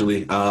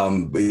 actually.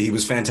 He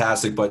was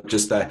fantastic, but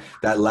just that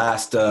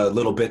last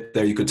little bit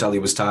there, you could tell he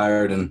was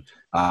tired, and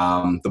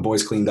the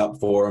boys cleaned up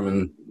for him.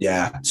 And,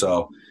 yeah,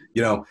 so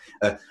You know,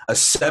 a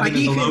 7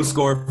 is a low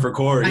score for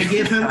Corey.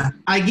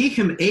 I gave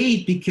him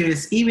 8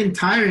 because even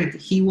tired,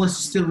 he was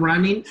still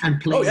running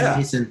and playing.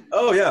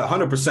 Oh yeah,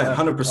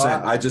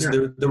 100%. I just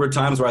there were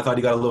times where I thought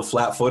he got a little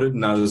flat-footed,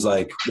 and I was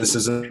like, this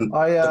isn't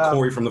the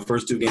Corey from the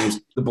first 2 games.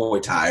 The boy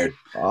tired.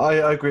 I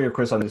agree with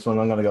Chris on this one.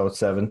 I'm going to go with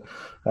 7.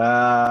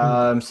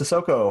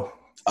 Sissoko.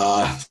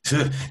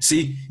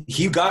 See,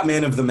 he got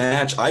man of the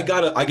match. I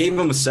gave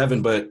him a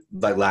 7, but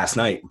like last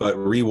night. But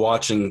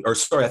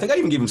I think I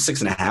even gave him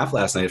 6.5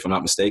 last night, if I'm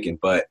not mistaken.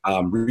 But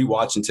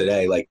rewatching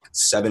today, like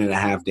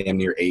 7.5, damn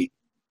near 8.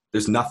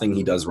 There's nothing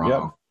he does wrong.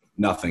 Yep.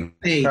 Nothing.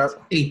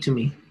 8 to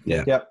me.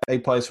 Yeah. Yep.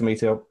 8 plays for me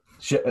too.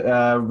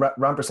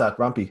 Rampersad,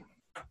 Rampy.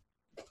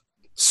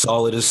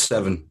 Solid as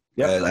 7.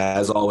 Yeah.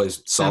 As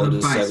always, solid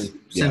as 7.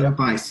 7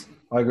 pies.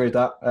 I agree with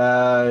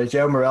that.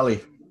 Joe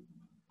Morelli.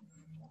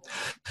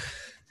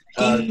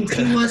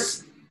 He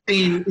was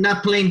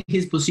not playing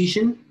his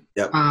position.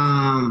 Yep.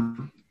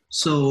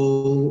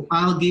 So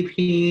I'll give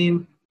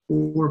him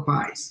 4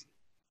 pies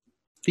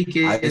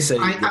because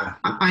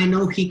I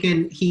know he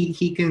can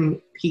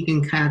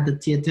cut the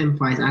tier 10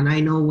 pies, and I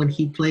know when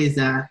he plays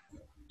that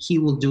he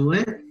will do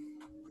it.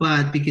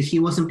 But because he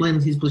wasn't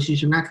playing his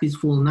position, not his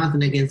full,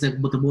 nothing against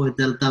it, but the boy,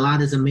 the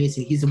lad is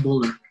amazing. He's a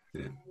bowler.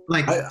 Yeah.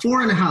 Like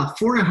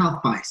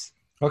 4.5 pies.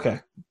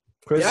 Okay.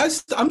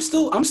 Chris? Yeah, I'm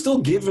still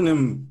giving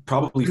him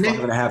probably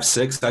 5.5,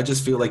 6. I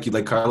just feel like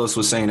Carlos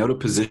was saying, out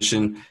of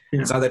position. Yeah.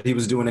 It's not that he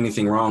was doing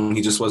anything wrong.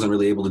 He just wasn't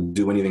really able to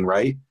do anything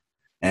right.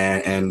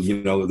 And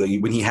you know,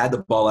 when he had the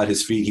ball at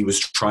his feet, he was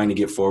trying to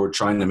get forward,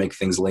 trying to make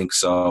things link.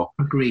 So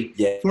agree.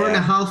 Yeah.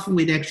 4.5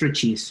 with extra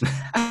cheese.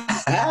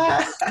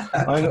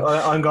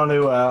 I'm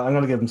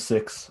gonna give him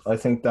 6. I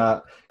think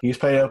that he's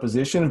played out of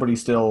position, but he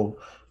still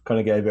kind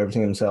of gave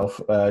everything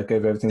himself,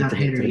 gave everything to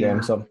the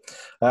game. So,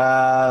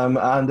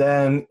 and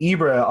then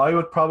Ibra, I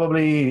would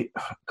probably,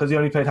 because he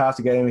only played half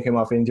the game, he came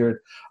off injured.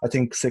 I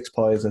think 6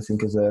 pies, I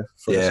think, is a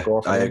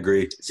score for I him.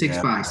 agree. 6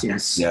 pies,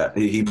 yes. Yeah,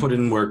 he put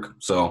in work,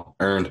 so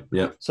earned.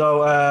 Yeah.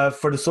 So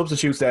for the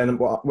substitutes, then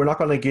we're not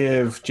going to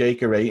give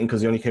Jake a rating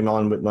because he only came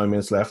on with 9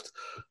 minutes left.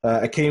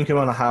 Akeem came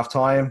on at half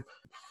time.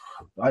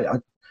 I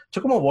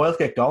took him a while to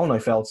get going, I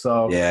felt.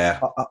 So yeah,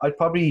 I'd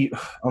probably,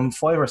 I'm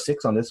 5 or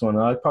 6 on this one.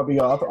 I'd probably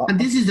and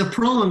this is the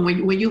problem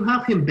when you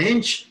have him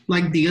bench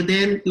like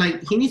then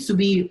like he needs to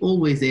be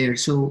always there.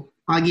 So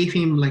I gave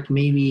him like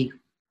maybe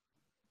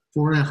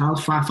 4.5,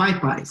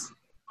 5 pies.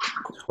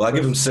 Well, I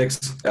give him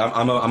 6.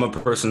 I'm a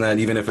person that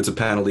even if it's a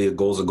penalty, a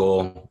goal's a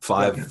goal.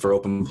 5 for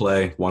open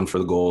play, 1 for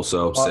the goal.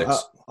 So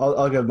 6.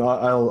 I'll give him.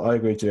 I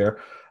agree with you there.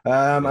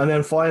 And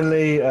then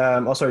finally,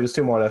 there's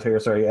 2 more left here.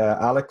 Sorry,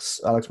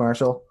 Alex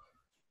Marshall.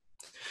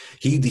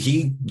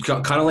 He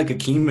got kind of like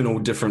Akeem in a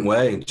different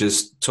way.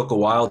 Just took a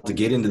while to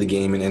get into the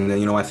game, and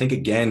you know, I think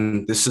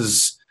again this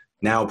is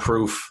now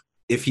proof.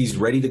 If he's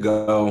ready to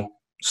go,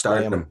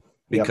 start him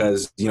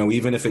because you know,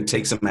 even if it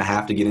takes him a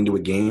half to get into a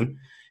game,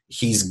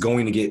 he's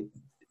going to get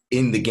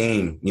in the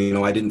game. You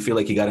know, I didn't feel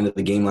like he got into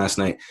the game last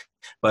night,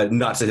 but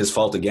not to his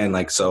fault again.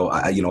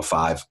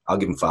 5. I'll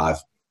give him 5.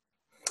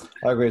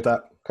 I agree with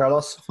that.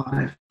 Carlos?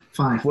 5.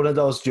 One of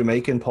those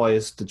Jamaican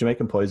pies. The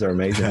Jamaican pies are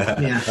amazing.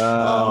 Yeah.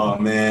 Oh,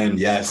 man,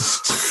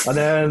 yes. And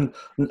then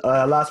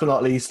last but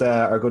not least,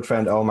 our good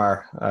friend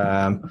Omar.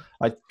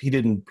 He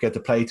didn't get to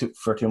play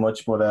for too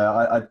much, but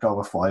I'd go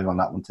with 5 on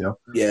that one too.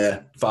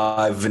 Yeah,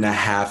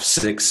 5.5,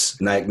 6.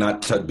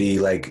 Not to be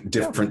like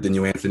different than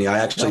you, Anthony. I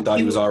actually thought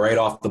he was all right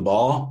off the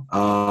ball.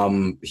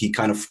 He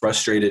kind of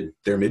frustrated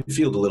their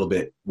midfield a little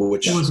bit,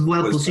 which was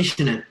well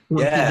positioned.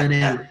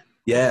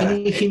 Yeah.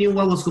 He knew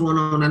what was going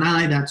on, and I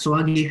like that, so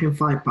I gave him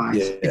 5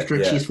 pies.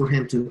 Extra cheese for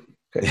him too.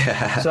 Okay.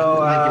 Yeah.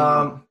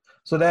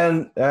 So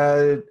then,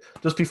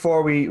 just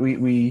before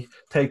we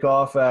take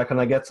off, can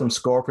I get some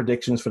score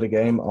predictions for the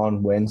game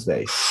on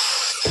Wednesday?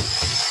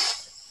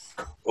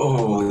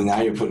 Oh,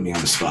 now you're putting me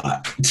on the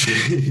spot.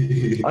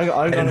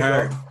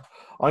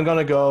 I'm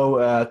gonna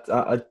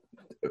go.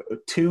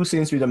 2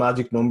 seems to be the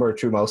magic number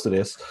through most of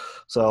this,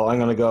 so I'm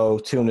gonna go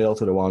 2-0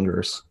 to the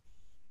Wanderers.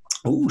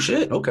 Oh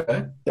shit!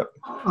 Okay. Yep.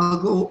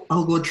 I'll go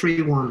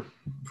 3-1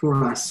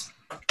 for us.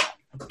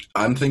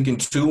 I'm thinking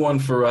 2-1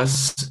 for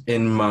us.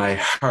 In my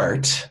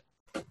heart,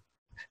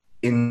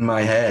 in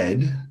my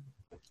head,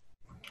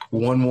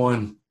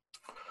 1-1.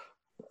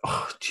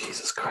 Oh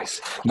Jesus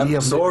Christ!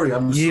 I'm sorry.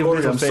 Oh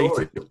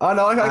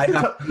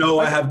no,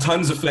 I have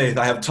tons of faith.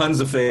 I can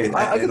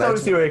totally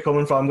see where you're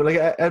coming from. Like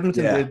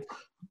Edmonton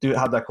did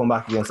have that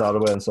comeback against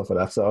Ottawa and stuff like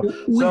that. So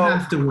we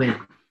have to win.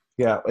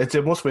 Yeah, it's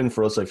a must win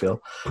for us, I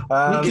feel.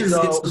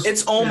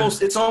 It's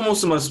almost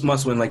a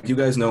must win. Like, you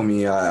guys know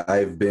me,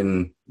 I've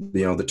been,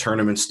 you know, the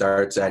tournament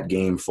starts at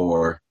game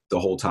 4 the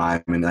whole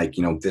time, and like,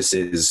 you know, this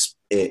is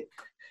it.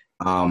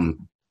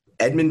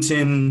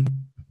 Edmonton,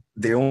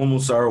 they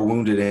almost are a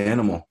wounded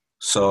animal.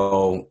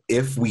 So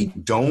if we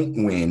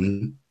don't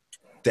win,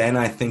 then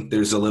I think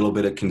there's a little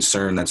bit of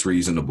concern that's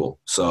reasonable.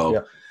 So.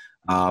 Yeah.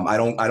 I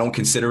don't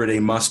consider it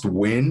a must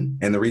win.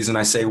 And the reason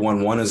I say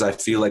 1-1 is I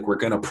feel like we're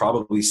going to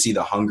probably see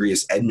the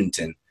hungriest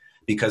Edmonton,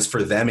 because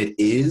for them it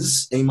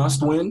is a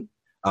must win.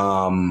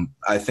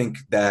 I think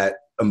that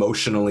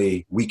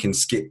emotionally we can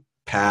skip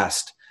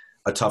past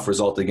a tough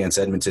result against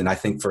Edmonton. I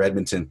think for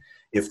Edmonton,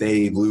 if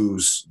they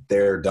lose,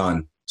 they're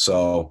done.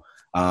 So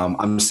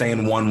I'm saying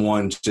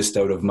 1-1 just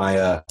out of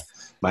my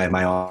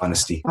my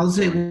honesty. I'll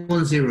say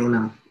 1-0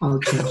 now. I'll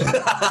change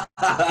it.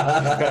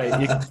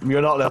 Okay,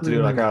 you're not allowed to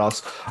do that,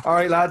 Carlos. All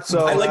right, lads.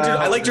 So I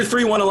liked your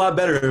 3-1 a lot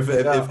better.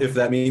 If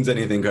that means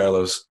anything,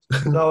 Carlos.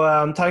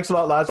 So thanks a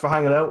lot, lads, for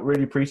hanging out.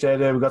 Really appreciate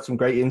it. We got some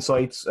great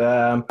insights.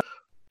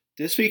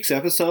 This week's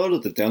episode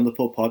of the Down the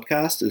Pub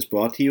podcast is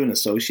brought to you in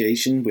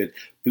association with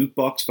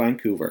Bootbox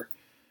Vancouver.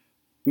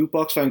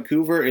 Bootbox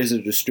Vancouver is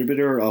a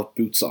distributor of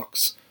boot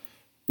socks.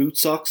 Boot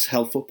socks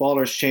help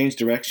footballers change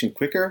direction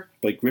quicker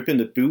by gripping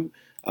the boot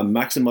and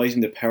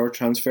maximising the power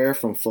transfer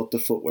from foot to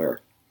footwear.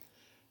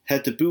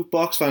 Head to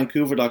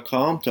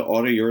bootboxvancouver.com to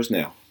order yours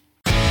now.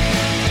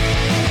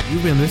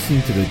 You've been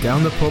listening to the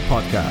Down the Pub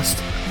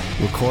podcast,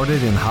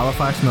 recorded in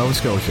Halifax, Nova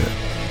Scotia.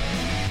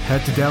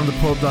 Head to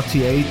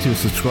downthepub.ca to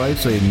subscribe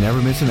so you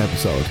never miss an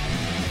episode.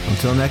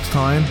 Until next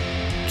time,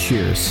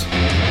 cheers.